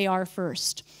for who they are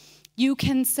first. You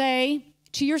can say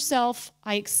to yourself,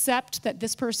 I accept that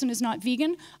this person is not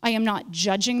vegan. I am not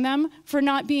judging them for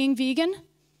not being vegan.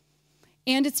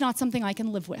 And it's not something I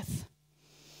can live with.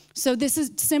 So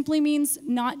this simply means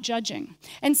not judging.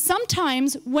 And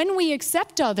sometimes when we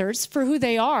accept others for who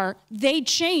they are, they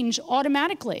change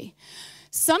automatically.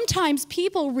 Sometimes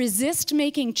people resist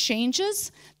making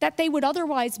changes that they would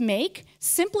otherwise make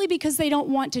simply because they don't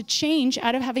want to change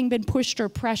out of having been pushed or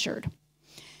pressured.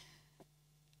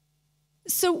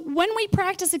 So when we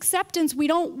practice acceptance, we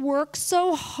don't work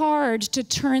so hard to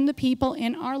turn the people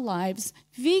in our lives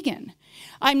vegan.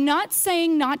 I'm not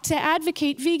saying not to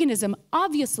advocate veganism.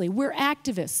 Obviously, we're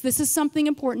activists. This is something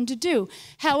important to do.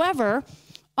 However,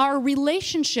 our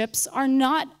relationships are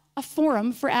not a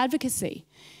forum for advocacy.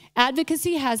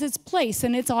 Advocacy has its place,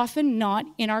 and it's often not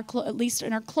in our, at least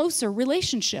in our closer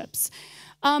relationships.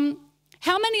 How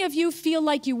many of you feel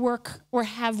like you work or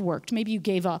have worked, maybe you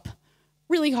gave up,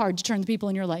 really hard to turn the people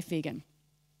in your life vegan?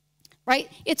 Right?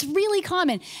 It's really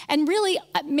common. And really,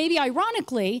 maybe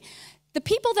ironically, the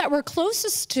people that we're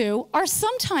closest to are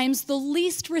sometimes the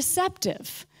least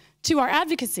receptive to our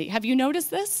advocacy. Have you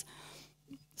noticed this?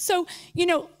 So, you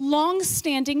know,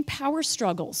 long-standing power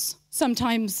struggles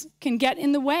sometimes can get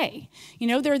in the way. You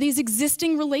know, there are these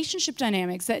existing relationship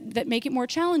dynamics that make it more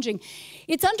challenging.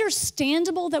 It's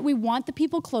understandable that we want the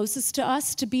people closest to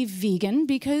us to be vegan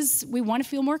because we want to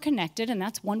feel more connected, and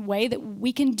that's one way that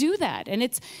we can do that. And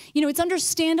it's, you know, it's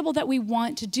understandable that we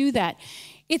want to do that.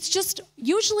 It's just,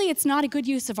 usually it's not a good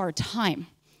use of our time.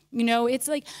 You know, it's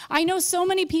like, I know so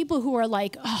many people who are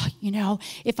like, oh, you know,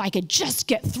 if I could just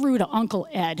get through to Uncle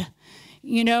Ed.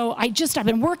 You know, I've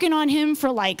been working on him for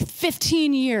like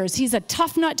 15 years. He's a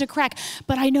tough nut to crack,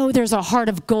 but I know there's a heart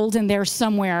of gold in there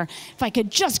somewhere. If I could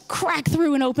just crack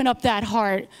through and open up that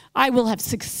heart, I will have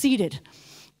succeeded.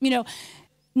 You know,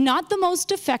 not the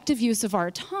most effective use of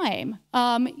our time.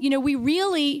 You know, we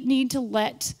really need to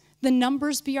let the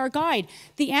numbers be our guide.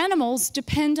 The animals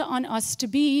depend on us to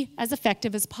be as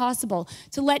effective as possible,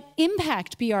 to let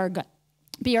impact be our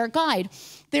guide.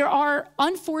 There are,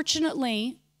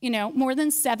 unfortunately, you know, more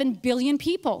than 7 billion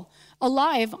people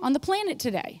alive on the planet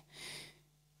today.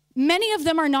 Many of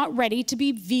them are not ready to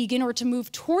be vegan or to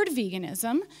move toward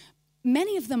veganism.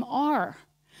 Many of them are.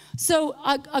 So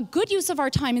a good use of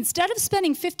our time, instead of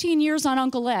spending 15 years on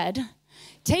Uncle Ed,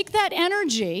 take that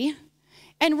energy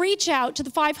and reach out to the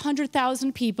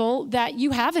 500,000 people that you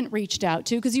haven't reached out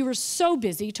to because you were so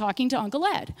busy talking to Uncle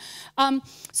Ed.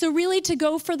 So really to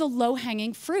go for the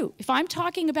low-hanging fruit. If I'm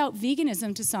talking about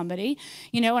veganism to somebody,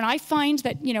 you know, and I find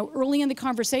that, you know, early in the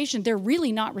conversation, they're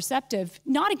really not receptive,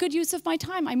 not a good use of my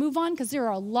time. I move on because there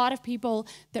are a lot of people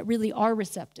that really are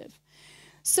receptive.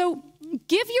 So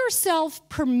give yourself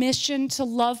permission to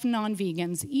love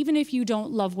non-vegans, even if you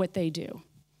don't love what they do.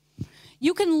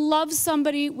 You can love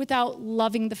somebody without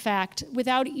loving the fact,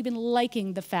 without even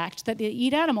liking the fact that they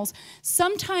eat animals.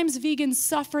 Sometimes vegans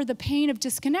suffer the pain of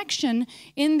disconnection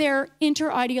in their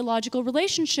inter-ideological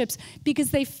relationships because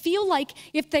they feel like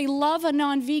if they love a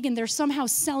non-vegan, they're somehow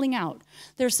selling out.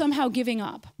 They're somehow giving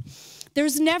up.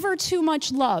 There's never too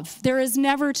much love. There is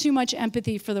never too much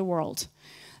empathy for the world.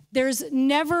 There's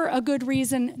never a good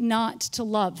reason not to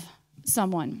love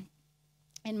someone,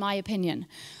 in my opinion.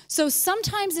 So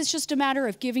sometimes it's just a matter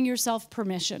of giving yourself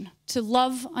permission to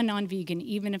love a non-vegan,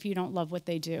 even if you don't love what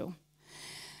they do.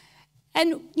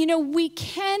 And, you know, we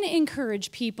can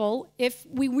encourage people, if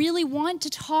we really want to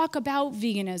talk about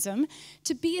veganism,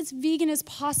 to be as vegan as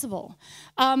possible.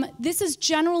 This is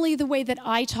generally the way that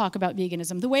I talk about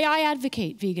veganism, the way I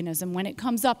advocate veganism when it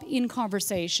comes up in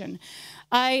conversation.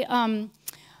 I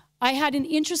had an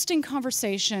interesting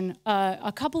conversation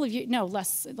a couple of years, no,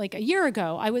 less, like a year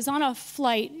ago. I was on a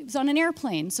flight, it was on an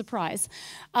airplane, surprise.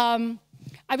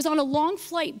 I was on a long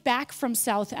flight back from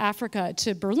South Africa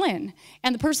to Berlin,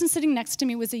 and the person sitting next to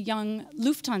me was a young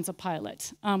Lufthansa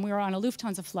pilot. We were on a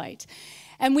Lufthansa flight.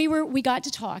 And we got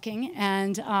to talking,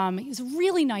 and he was a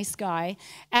really nice guy,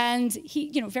 and he,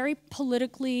 you know, very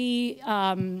politically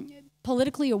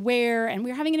aware, and we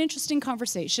were having an interesting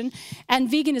conversation, and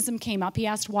veganism came up. He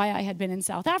asked why I had been in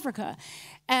South Africa,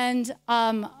 and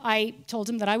I told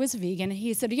him that I was vegan.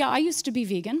 He said, yeah, I used to be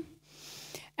vegan.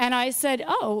 And I said,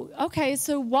 oh, okay,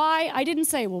 so why? I didn't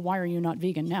say, well, why are you not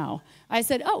vegan now? I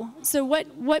said, oh, so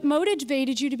what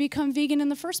motivated you to become vegan in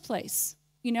the first place?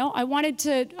 You know, I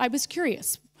was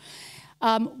curious.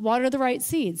 What are the right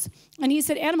seeds? And he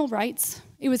said, animal rights.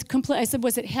 It was complete. I said,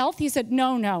 was it health? He said,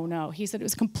 no. He said it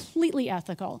was completely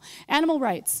ethical. Animal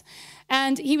rights.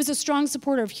 And he was a strong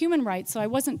supporter of human rights, so I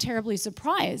wasn't terribly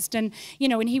surprised. And, you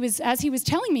know, and as he was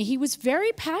telling me, he was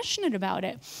very passionate about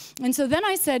it. And so then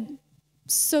I said,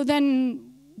 so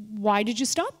then why did you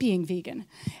stop being vegan?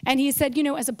 And he said, you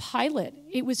know, as a pilot,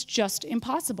 it was just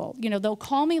impossible. You know, they'll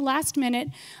call me last minute.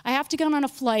 I have to get on a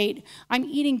flight. I'm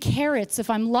eating carrots if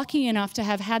I'm lucky enough to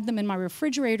have had them in my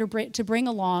refrigerator to bring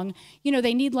along. You know,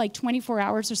 they need like 24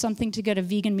 hours or something to get a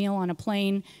vegan meal on a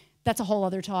plane. That's a whole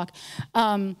other talk.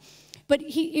 But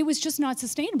it was just not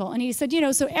sustainable. And he said, you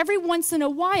know, so every once in a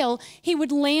while, he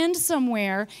would land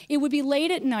somewhere. It would be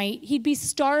late at night. He'd be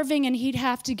starving, and he'd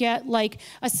have to get like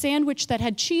a sandwich that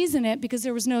had cheese in it because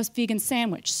there was no vegan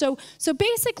sandwich. So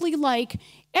basically, like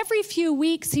every few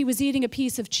weeks, he was eating a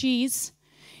piece of cheese.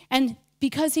 And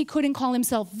because he couldn't call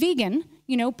himself vegan,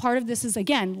 you know, part of this is,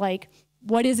 again, like,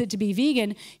 what is it to be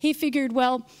vegan? He figured,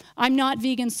 well, I'm not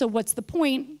vegan, so what's the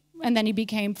point? And then he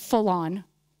became full on,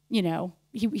 you know,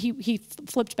 he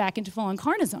flipped back into full-on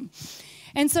carnism.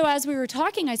 And so as we were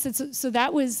talking, I said, so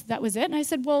that was it? And I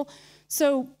said, well,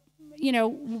 so, you know,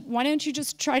 why don't you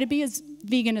just try to be as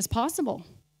vegan as possible?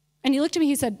 And he looked at me,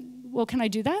 he said, well, can I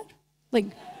do that? Like,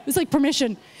 it was like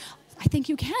permission. I think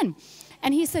you can.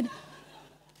 And he said,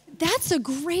 that's a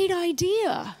great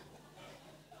idea.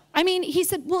 I mean, he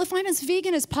said, well, if I'm as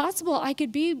vegan as possible, I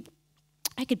could be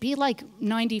like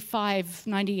 95,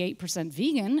 98%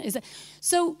 vegan.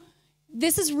 So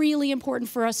this is really important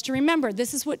for us to remember.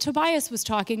 This is what Tobias was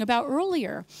talking about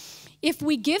earlier. If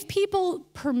we give people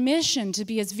permission to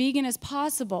be as vegan as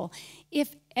possible,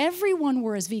 if everyone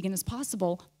were as vegan as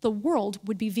possible, the world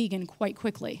would be vegan quite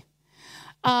quickly.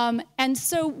 And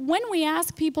so when we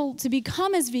ask people to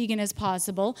become as vegan as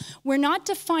possible, we're not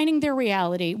defining their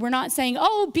reality. We're not saying,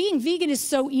 oh, being vegan is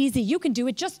so easy. You can do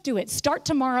it. Just do it. Start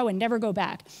tomorrow and never go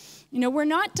back. You know, we're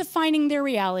not defining their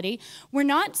reality. We're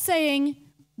not saying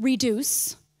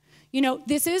reduce. You know,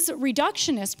 this is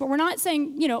reductionist, but we're not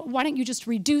saying, you know, why don't you just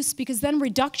reduce, because then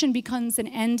reduction becomes an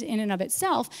end in and of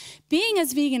itself. Being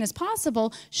as vegan as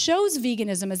possible shows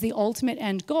veganism as the ultimate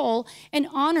end goal and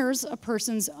honors a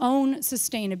person's own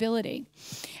sustainability.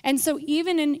 And so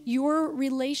even in your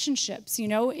relationships, you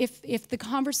know, if the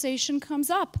conversation comes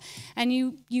up and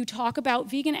you talk about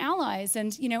vegan allies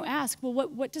and, you know, ask, well,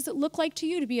 what does it look like to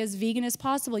you to be as vegan as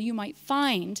possible? You might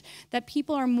find that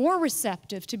people are more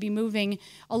receptive to be moving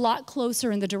a lot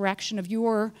closer in the direction of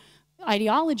your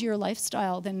ideology or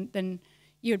lifestyle than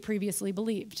you had previously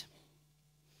believed.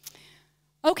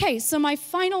 Okay, so my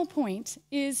final point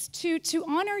is to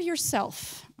honor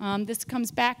yourself. This comes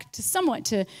back to somewhat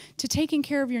to taking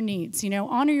care of your needs. You know,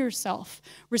 honor yourself,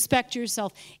 respect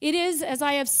yourself. It is, as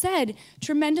I have said,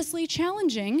 tremendously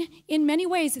challenging in many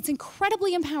ways. It's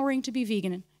incredibly empowering to be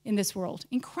vegan in this world.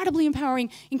 Incredibly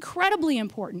empowering, incredibly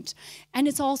important, and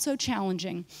it's also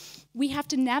challenging. We have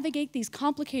to navigate these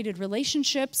complicated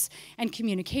relationships and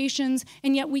communications,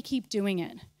 and yet we keep doing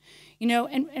it. You know,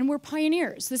 and we're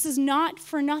pioneers. This is not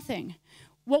for nothing.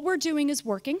 What we're doing is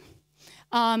working.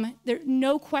 There's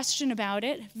no question about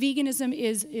it. Veganism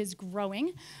is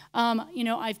growing. You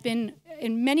know, I've been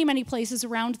in many, many places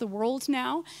around the world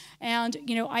now, and,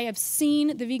 you know, I have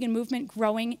seen the vegan movement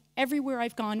growing everywhere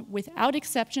I've gone without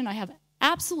exception. I have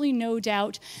absolutely no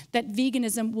doubt that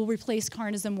veganism will replace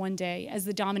carnism one day as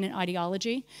the dominant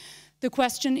ideology. The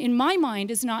question in my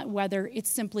mind is not whether, it's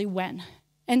simply when.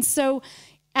 And so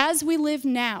as we live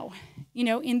now, you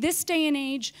know, in this day and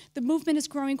age, the movement is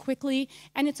growing quickly,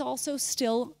 and it's also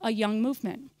still a young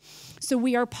movement. So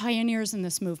we are pioneers in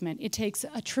this movement. It takes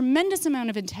a tremendous amount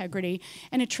of integrity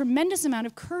and a tremendous amount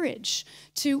of courage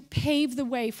to pave the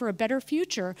way for a better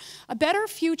future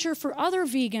for other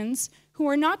vegans who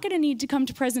are not going to need to come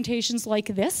to presentations like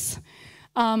this,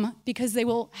 because they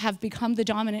will have become the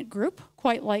dominant group,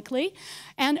 quite likely,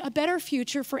 and a better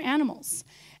future for animals.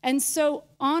 And so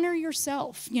honor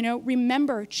yourself. You know,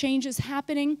 remember, change is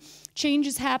happening. Change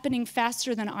is happening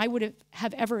faster than I would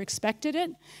have ever expected it,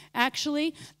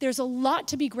 actually. There's a lot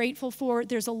to be grateful for.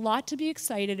 There's a lot to be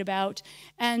excited about.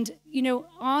 And, you know,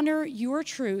 honor your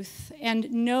truth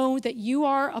and know that you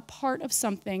are a part of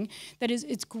something that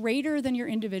it's greater than your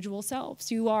individual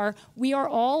selves. We are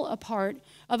all a part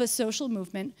of a social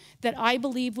movement that I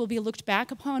believe will be looked back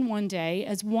upon one day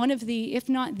as one of the, if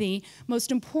not the,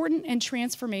 most important and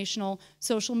transformational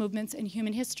social movements in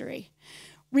human history.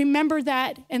 Remember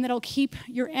that, and that'll keep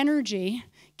your energy,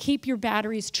 keep your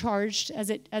batteries charged as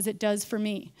it does for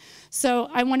me. So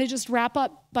I want to just wrap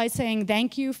up by saying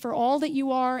thank you for all that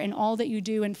you are and all that you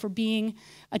do and for being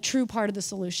a true part of the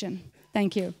solution.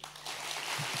 Thank you.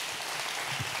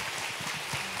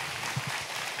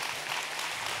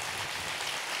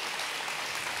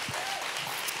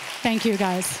 Thank you,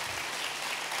 guys.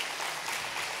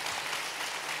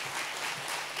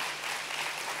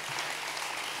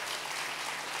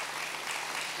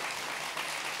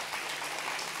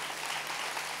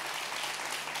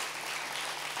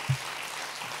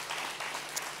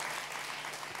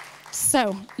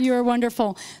 So, you're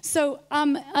wonderful. So,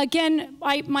 again,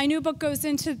 my new book goes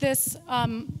into this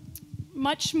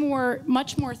much more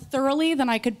thoroughly than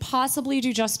I could possibly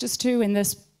do justice to in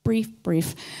this brief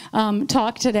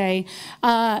talk today.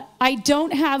 We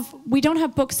don't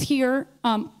have books here.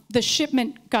 The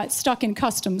shipment got stuck in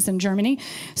customs in Germany.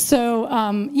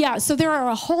 So, yeah, so there are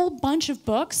a whole bunch of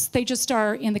books. They just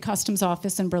are in the customs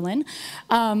office in Berlin.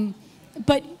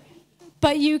 But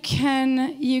you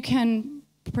can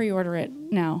pre-order it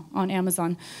now on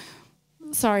Amazon.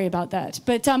 Sorry about that.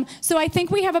 But so I think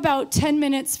we have about 10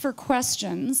 minutes for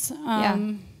questions.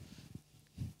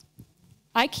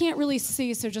 I can't really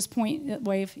see, so just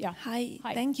wave. Yeah. Hi.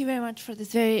 Thank you very much for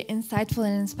this very insightful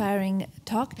and inspiring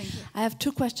talk. Thank you. I have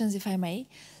two questions, if I may.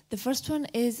 The first one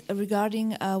is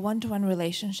regarding one-to-one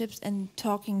relationships and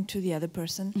talking to the other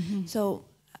person. Mm-hmm. So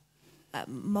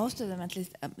most of them, at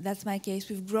least, that's my case.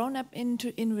 We've grown up in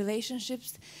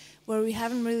relationships where we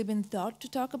haven't really been taught to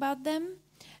talk about them.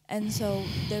 And so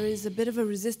there is a bit of a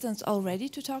resistance already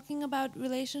to talking about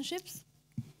relationships.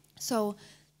 So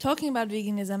talking about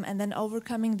veganism and then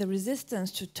overcoming the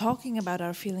resistance to talking about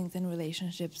our feelings in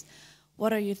relationships,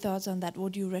 what are your thoughts on that?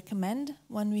 Would you recommend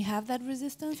when we have that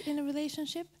resistance in a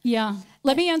relationship? Yeah,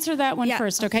 let me answer that one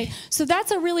first, okay? So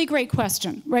that's a really great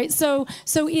question, right? So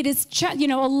it is, you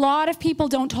know, a lot of people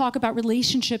don't talk about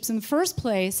relationships in the first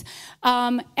place,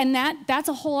 and that's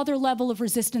a whole other level of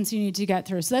resistance you need to get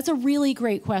through. So that's a really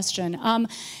great question.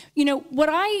 You know, what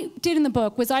I did in the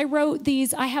book was I wrote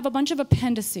these, I have a bunch of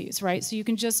appendices, right? So you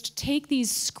can just take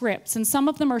these scripts, and some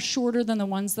of them are shorter than the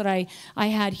ones that I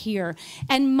had here,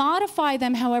 and modify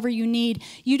them however you need.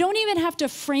 You don't even have to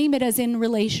frame it as in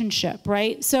relationship,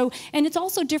 right? So, and it's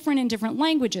also different in different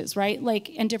languages, right? Like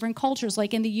in different cultures,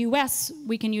 like in the US,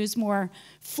 we can use more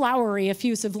flowery,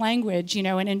 effusive language, you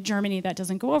know, and in Germany that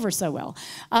doesn't go over so well.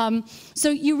 So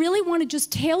you really want to just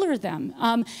tailor them.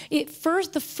 The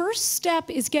first step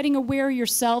is getting aware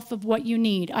yourself of what you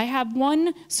need. I have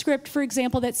one script, for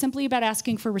example, that's simply about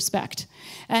asking for respect.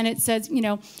 And it says, you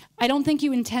know, I don't think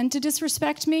you intend to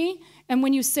disrespect me. And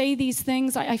when you say these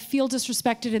things, I feel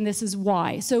disrespected and this is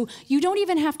why. So you don't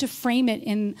even have to frame it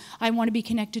in, I want to be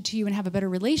connected to you and have a better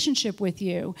relationship with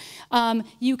you.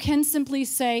 You can simply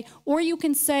say, or you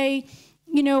can say,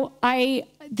 you know,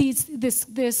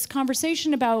 this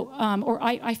conversation about, or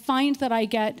I find that I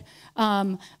get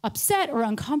upset or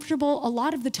uncomfortable a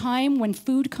lot of the time when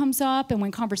food comes up and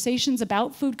when conversations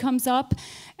about food comes up,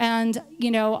 and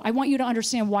you know, I want you to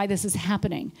understand why this is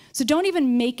happening. So don't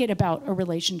even make it about a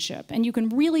relationship, and you can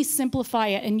really simplify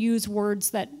it and use words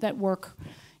that work,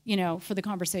 you know, for the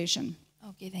conversation.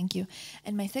 Okay, thank you.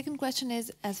 And my second question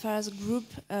is, as far as group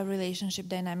relationship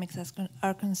dynamics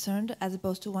are concerned, as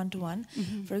opposed to one-to-one,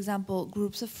 for example,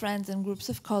 groups of friends and groups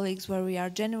of colleagues where we are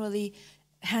generally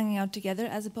hanging out together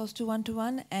as opposed to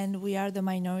one-to-one, and we are the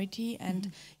minority,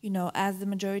 and you know, as the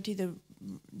majority,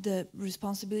 the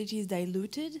responsibility is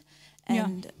diluted.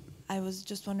 And I was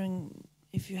just wondering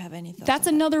if you have any thoughts. That's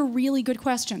another really good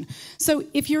question. So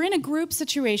if you're in a group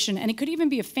situation, and it could even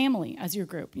be a family as your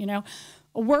group, you know,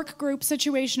 a work group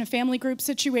situation, a family group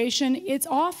situation, it's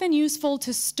often useful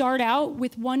to start out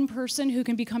with one person who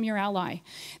can become your ally.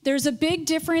 There's a big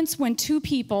difference when two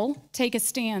people take a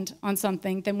stand on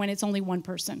something than when it's only one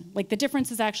person. Like, the difference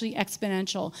is actually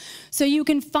exponential. So you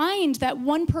can find that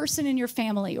one person in your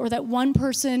family or that one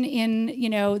person in, you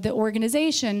know, the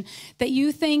organization that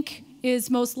you think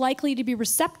is most likely to be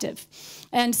receptive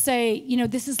and say, you know,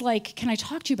 this is like, can I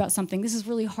talk to you about something? This is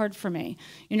really hard for me.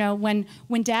 You know, when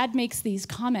Dad makes these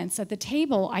comments at the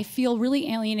table, I feel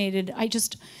really alienated. I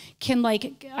just can,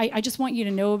 like, I just want you to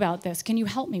know about this. Can you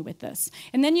help me with this?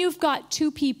 And then you've got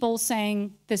two people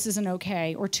saying this isn't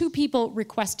okay, or two people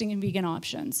requesting vegan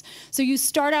options. So you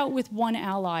start out with one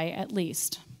ally at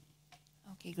least.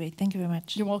 Okay, great. Thank you very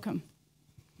much. You're welcome.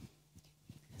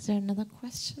 Is there another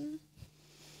question?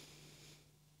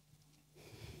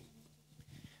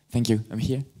 Thank you. I'm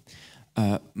here.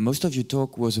 Most of your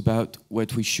talk was about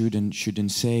what we should and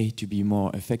shouldn't say to be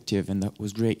more effective, and that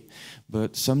was great.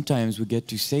 But sometimes we get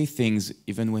to say things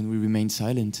even when we remain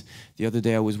silent. The other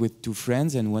day I was with two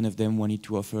friends, and one of them wanted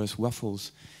to offer us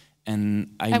waffles. And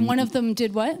one of them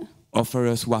did what? Offer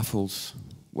us waffles.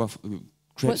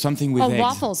 Something with eggs.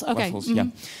 Waffles. Okay. Waffles, yeah.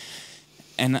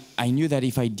 And I knew that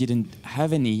if I didn't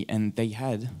have any and they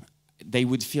had, they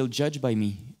would feel judged by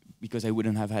me because I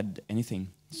wouldn't have had anything.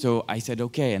 So I said,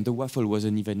 okay, and the waffle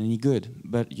wasn't even any good,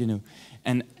 but you know.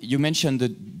 And you mentioned the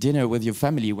dinner with your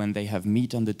family when they have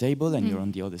meat on the table and you're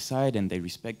on the other side and they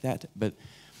respect that. But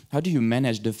how do you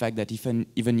manage the fact that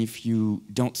even if you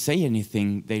don't say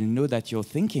anything, they'll know that you're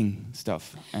thinking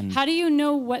stuff? And how do you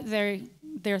know what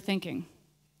they're thinking?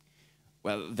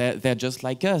 Well, they're just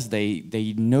like us.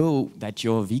 They know that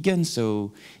you're vegan,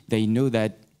 so they know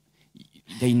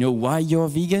why you're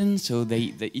vegan, so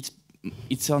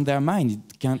it's on their mind.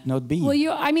 It can't not be.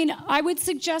 Well, I mean, I would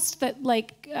suggest that,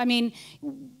 like, I mean,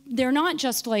 they're not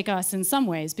just like us in some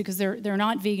ways because they're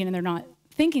not vegan and they're not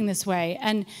thinking this way.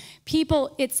 And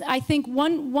people, I think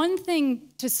one thing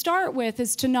to start with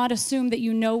is to not assume that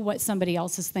you know what somebody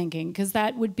else is thinking, because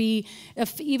that would be,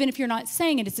 even if you're not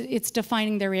saying it, it's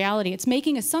defining their reality. It's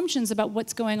making assumptions about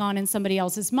what's going on in somebody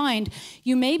else's mind.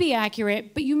 You may be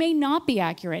accurate, but you may not be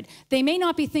accurate. They may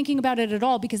not be thinking about it at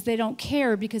all because they don't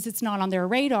care, because it's not on their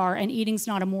radar and eating's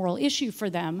not a moral issue for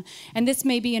them. And this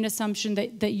may be an assumption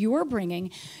that you're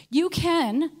bringing. You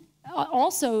can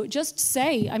also just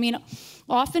say, I mean,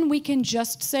 often we can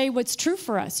just say what's true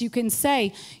for us. You can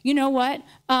say, you know what,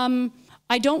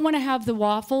 I don't want to have the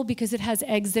waffle because it has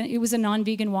eggs in it. It was a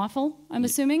non-vegan waffle, I'm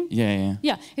assuming?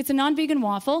 Yeah, it's a non-vegan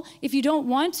waffle. If you don't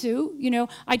want to, you know,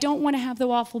 I don't want to have the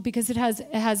waffle because it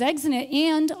has eggs in it,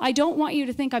 and I don't want you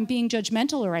to think I'm being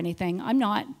judgmental or anything. I'm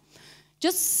not.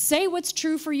 Just say what's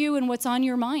true for you and what's on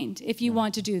your mind if you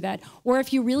want to do that. Or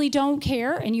if you really don't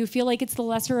care and you feel like it's the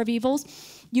lesser of evils,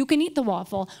 you can eat the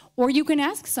waffle. Or you can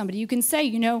ask somebody. You can say,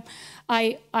 you know,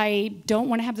 I don't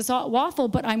want to have this waffle,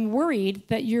 but I'm worried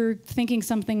that you're thinking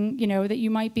something, you know, that you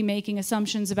might be making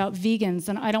assumptions about vegans,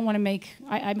 and I don't want to make,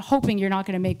 I'm hoping you're not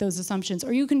going to make those assumptions.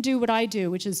 Or you can do what I do,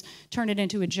 which is turn it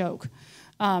into a joke.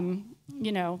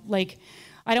 You know, like,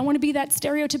 I don't want to be that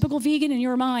stereotypical vegan in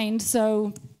your mind,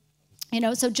 so... You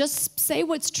know, so just say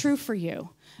what's true for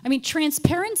you. I mean,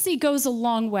 transparency goes a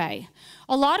long way.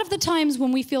 A lot of the times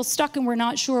when we feel stuck and we're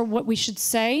not sure what we should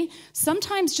say,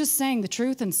 sometimes just saying the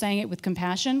truth and saying it with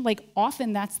compassion, like,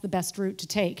 often that's the best route to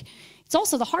take. It's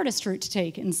also the hardest route to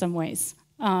take in some ways,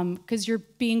 because you're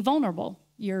being vulnerable.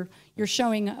 You're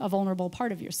showing a vulnerable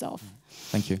part of yourself.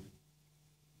 Thank you.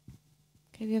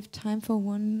 Okay, we have time for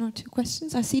one or two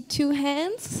questions. I see two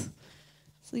hands.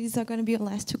 So these are going to be our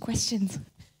last two questions.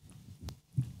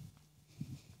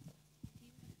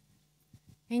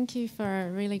 Thank you for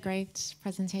a really great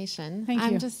presentation. Thank you.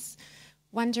 I'm just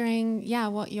wondering,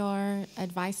 what your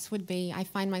advice would be. I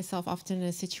find myself often in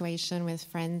a situation with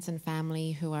friends and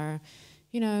family who are,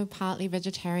 you know, partly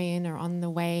vegetarian or on the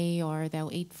way, or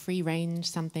they'll eat free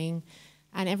range something.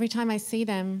 And every time I see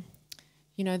them,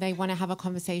 you know, they want to have a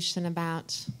conversation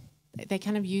about, they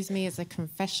kind of use me as a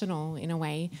confessional in a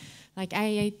way. Like, I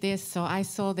ate this, or I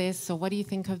saw this, or what do you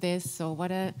think of this, or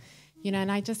you know,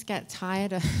 and I just get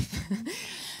tired of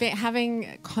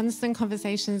having constant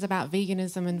conversations about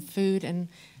veganism and food and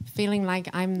feeling like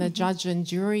I'm the judge and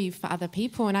jury for other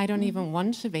people, and I don't even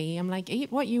want to be. I'm like,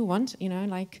 eat what you want, you know,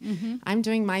 like, I'm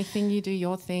doing my thing, you do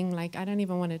your thing. Like, I don't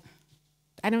even want to,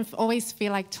 I don't always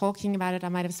feel like talking about it. I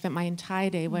might have spent my entire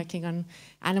day working on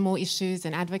animal issues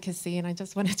and advocacy, and I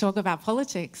just want to talk about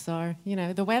politics or, you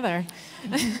know, the weather.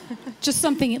 Just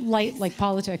something light like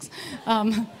politics.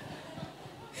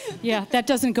 Yeah, that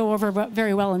doesn't go over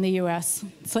very well in the U.S.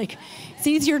 It's like, it's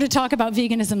easier to talk about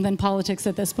veganism than politics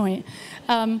at this point.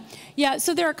 Yeah,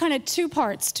 so there are kind of two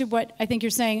parts to what I think you're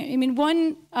saying. I mean,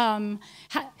 one,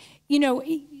 you know,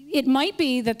 it might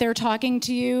be that they're talking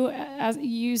to you, as,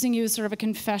 using you as sort of a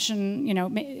confession, you know,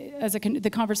 as the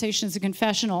conversation is a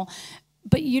confessional,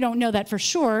 but you don't know that for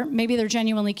sure. Maybe they're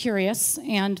genuinely curious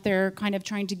and they're kind of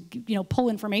trying to, you know, pull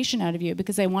information out of you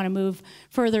because they want to move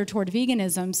further toward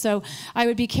veganism. So I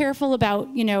would be careful about,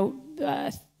 you know,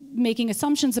 making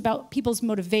assumptions about people's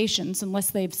motivations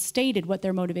unless they've stated what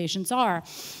their motivations are.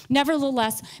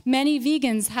 Nevertheless, many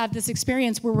vegans have this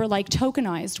experience where we're like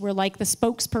tokenized. We're like the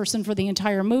spokesperson for the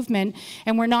entire movement,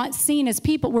 and we're not seen as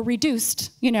people. We're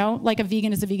reduced, you know, like a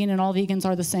vegan is a vegan and all vegans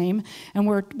are the same, and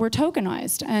we're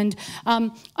tokenized. And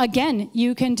again,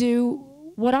 you can do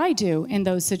what I do in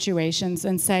those situations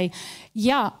and say,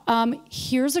 yeah,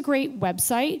 here's a great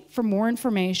website for more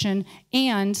information,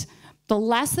 and the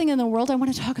last thing in the world I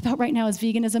want to talk about right now is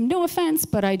veganism. No offense,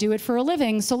 but I do it for a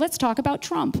living, so let's talk about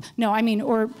Trump. No, I mean,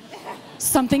 or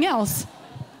something else.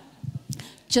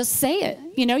 Just say it.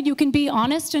 You know, you can be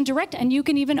honest and direct, and you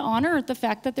can even honor the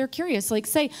fact that they're curious. Like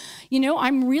say, you know,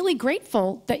 I'm really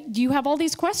grateful that you have all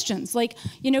these questions. Like,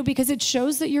 you know, because it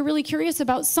shows that you're really curious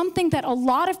about something that a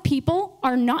lot of people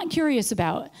are not curious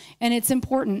about, and it's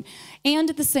important. And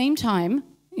at the same time,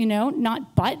 you know,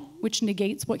 not but, which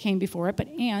negates what came before it, but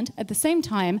and at the same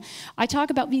time, I talk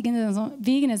about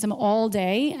veganism all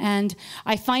day, and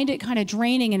I find it kind of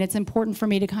draining, and it's important for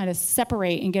me to kind of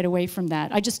separate and get away from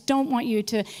that. I just don't want you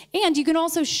to, and you can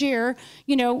also share,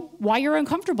 you know, why you're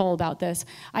uncomfortable about this.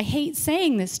 I hate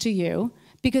saying this to you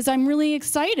because I'm really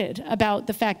excited about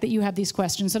the fact that you have these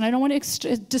questions, and I don't want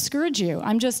to discourage you.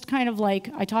 I'm just kind of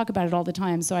like, I talk about it all the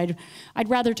time, so I'd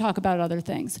rather talk about other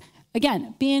things.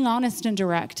 Again, being honest and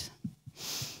direct.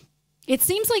 It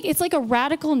seems like it's like a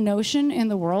radical notion in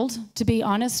the world to be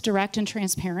honest, direct, and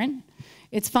transparent.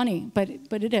 It's funny, but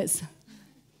it is.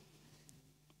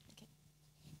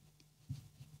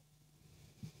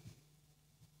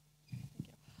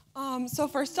 So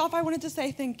first off, I wanted to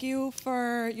say thank you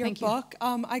for your book.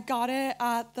 I got it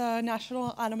at the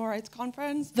National Animal Rights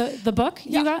Conference. The book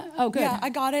you got? Oh, good. Yeah, I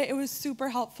got it. It was super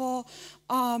helpful.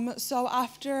 So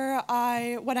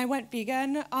when I went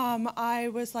vegan, I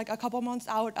was like a couple months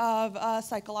out of a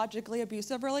psychologically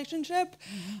abusive relationship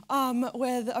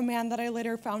with a man that I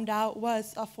later found out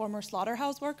was a former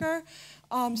slaughterhouse worker.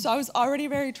 So I was already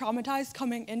very traumatized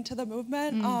coming into the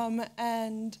movement,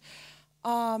 and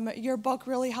your book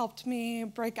really helped me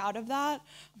break out of that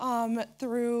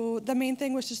through, the main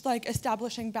thing was just like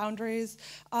establishing boundaries,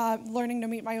 learning to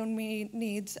meet my own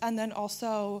needs, and then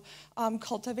also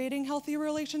cultivating healthy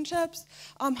relationships.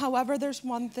 However, there's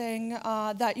one thing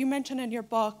that you mentioned in your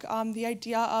book, the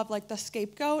idea of like the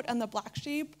scapegoat and the black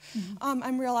sheep.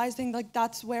 I'm realizing like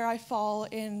that's where I fall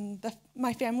in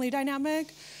my family dynamic.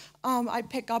 I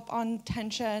pick up on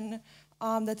tension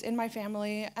that's in my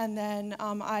family, and then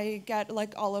I get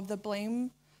like all of the blame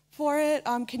for it.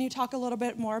 Can you talk a little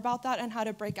bit more about that and how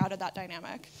to break out of that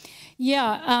dynamic?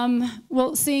 Yeah,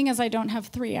 well, seeing as I don't have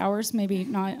 3 hours, maybe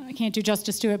not, I can't do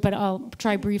justice to it, but I'll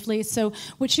try briefly. So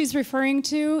what she's referring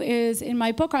to is, in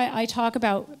my book, I talk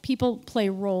about people play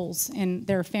roles in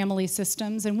their family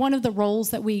systems, and one of the roles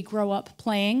that we grow up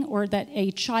playing, or that a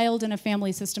child in a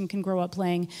family system can grow up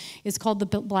playing, is called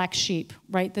the black sheep,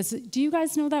 right? Do you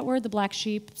guys know that word, the black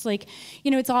sheep? It's like,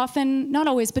 you know, it's often, not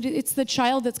always, but it's the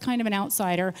child that's kind of an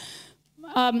outsider.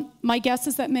 My guess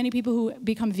is that many people who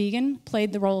become vegan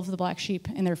played the role of the black sheep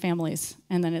in their families.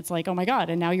 And then it's like, oh my God,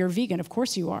 and now you're vegan. Of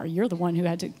course you are. You're the one who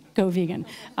had to go vegan.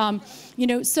 You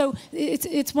know, so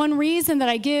it's one reason that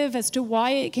I give as to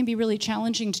why it can be really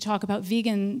challenging to talk about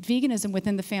veganism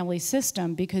within the family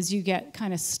system, because you get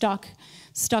kind of stuck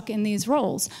in these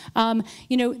roles.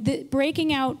 You know, the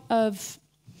breaking out of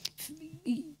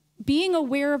being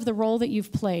aware of the role that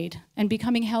you've played and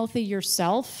becoming healthy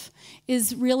yourself is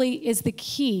the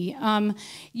key.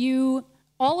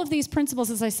 All of these principles,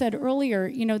 as I said earlier,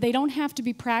 you know, they don't have to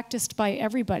be practiced by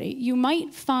everybody. You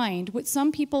might find, what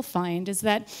some people find is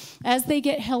that as they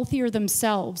get healthier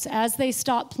themselves, as they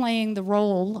stop playing the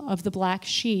role of the black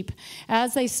sheep,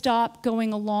 as they stop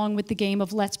going along with the game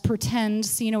of let's pretend,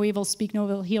 see no evil, speak no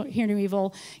evil, hear no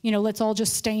evil, you know, let's all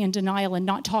just stay in denial and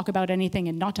not talk about anything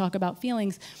and not talk about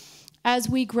feelings. As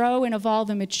we grow and evolve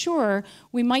and mature,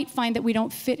 we might find that we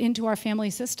don't fit into our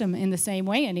family system in the same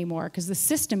way anymore, because the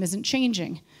system isn't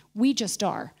changing. We just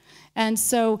are. And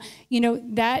so,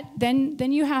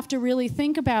 then you have to really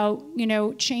think about,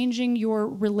 changing your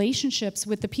relationships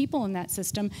with the people in that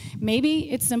system.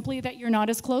 Maybe it's simply that you're not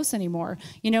as close anymore.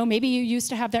 Maybe you used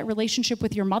to have that relationship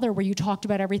with your mother where you talked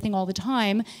about everything all the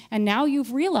time, and now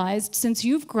you've realized, since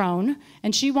you've grown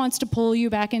and she wants to pull you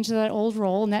back into that old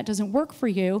role and that doesn't work for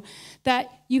you, that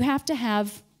you have to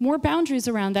have more boundaries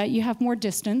around that. You have more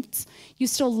distance. You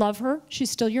still love her. She's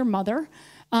still your mother.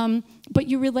 But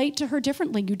you relate to her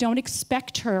differently. You don't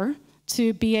expect her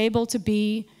to be able to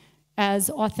be as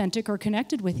authentic or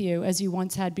connected with you as you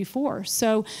once had before.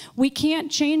 So we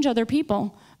can't change other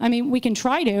people. I mean, we can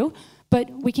try to, but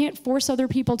we can't force other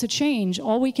people to change.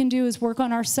 All we can do is work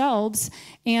on ourselves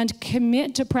and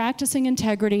commit to practicing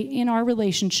integrity in our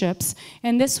relationships.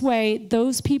 And this way,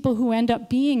 those people who end up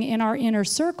being in our inner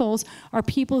circles are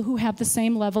people who have the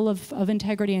same level of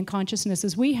integrity and consciousness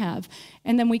as we have.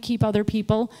 And then we keep other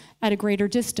people at a greater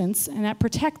distance, and that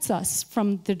protects us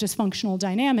from the dysfunctional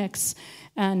dynamics.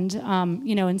 And,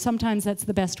 and sometimes that's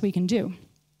the best we can do.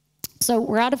 So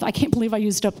we're out of, I can't believe I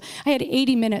used up, I had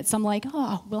 80 minutes. I'm like,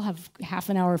 oh, we'll have half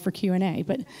an hour for Q&A,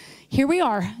 but here we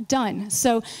are, done.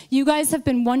 So you guys have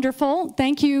been wonderful.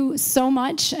 Thank you so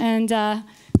much, and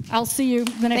I'll see you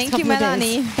the next couple of days. Thank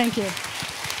you, Melanie. Thank you.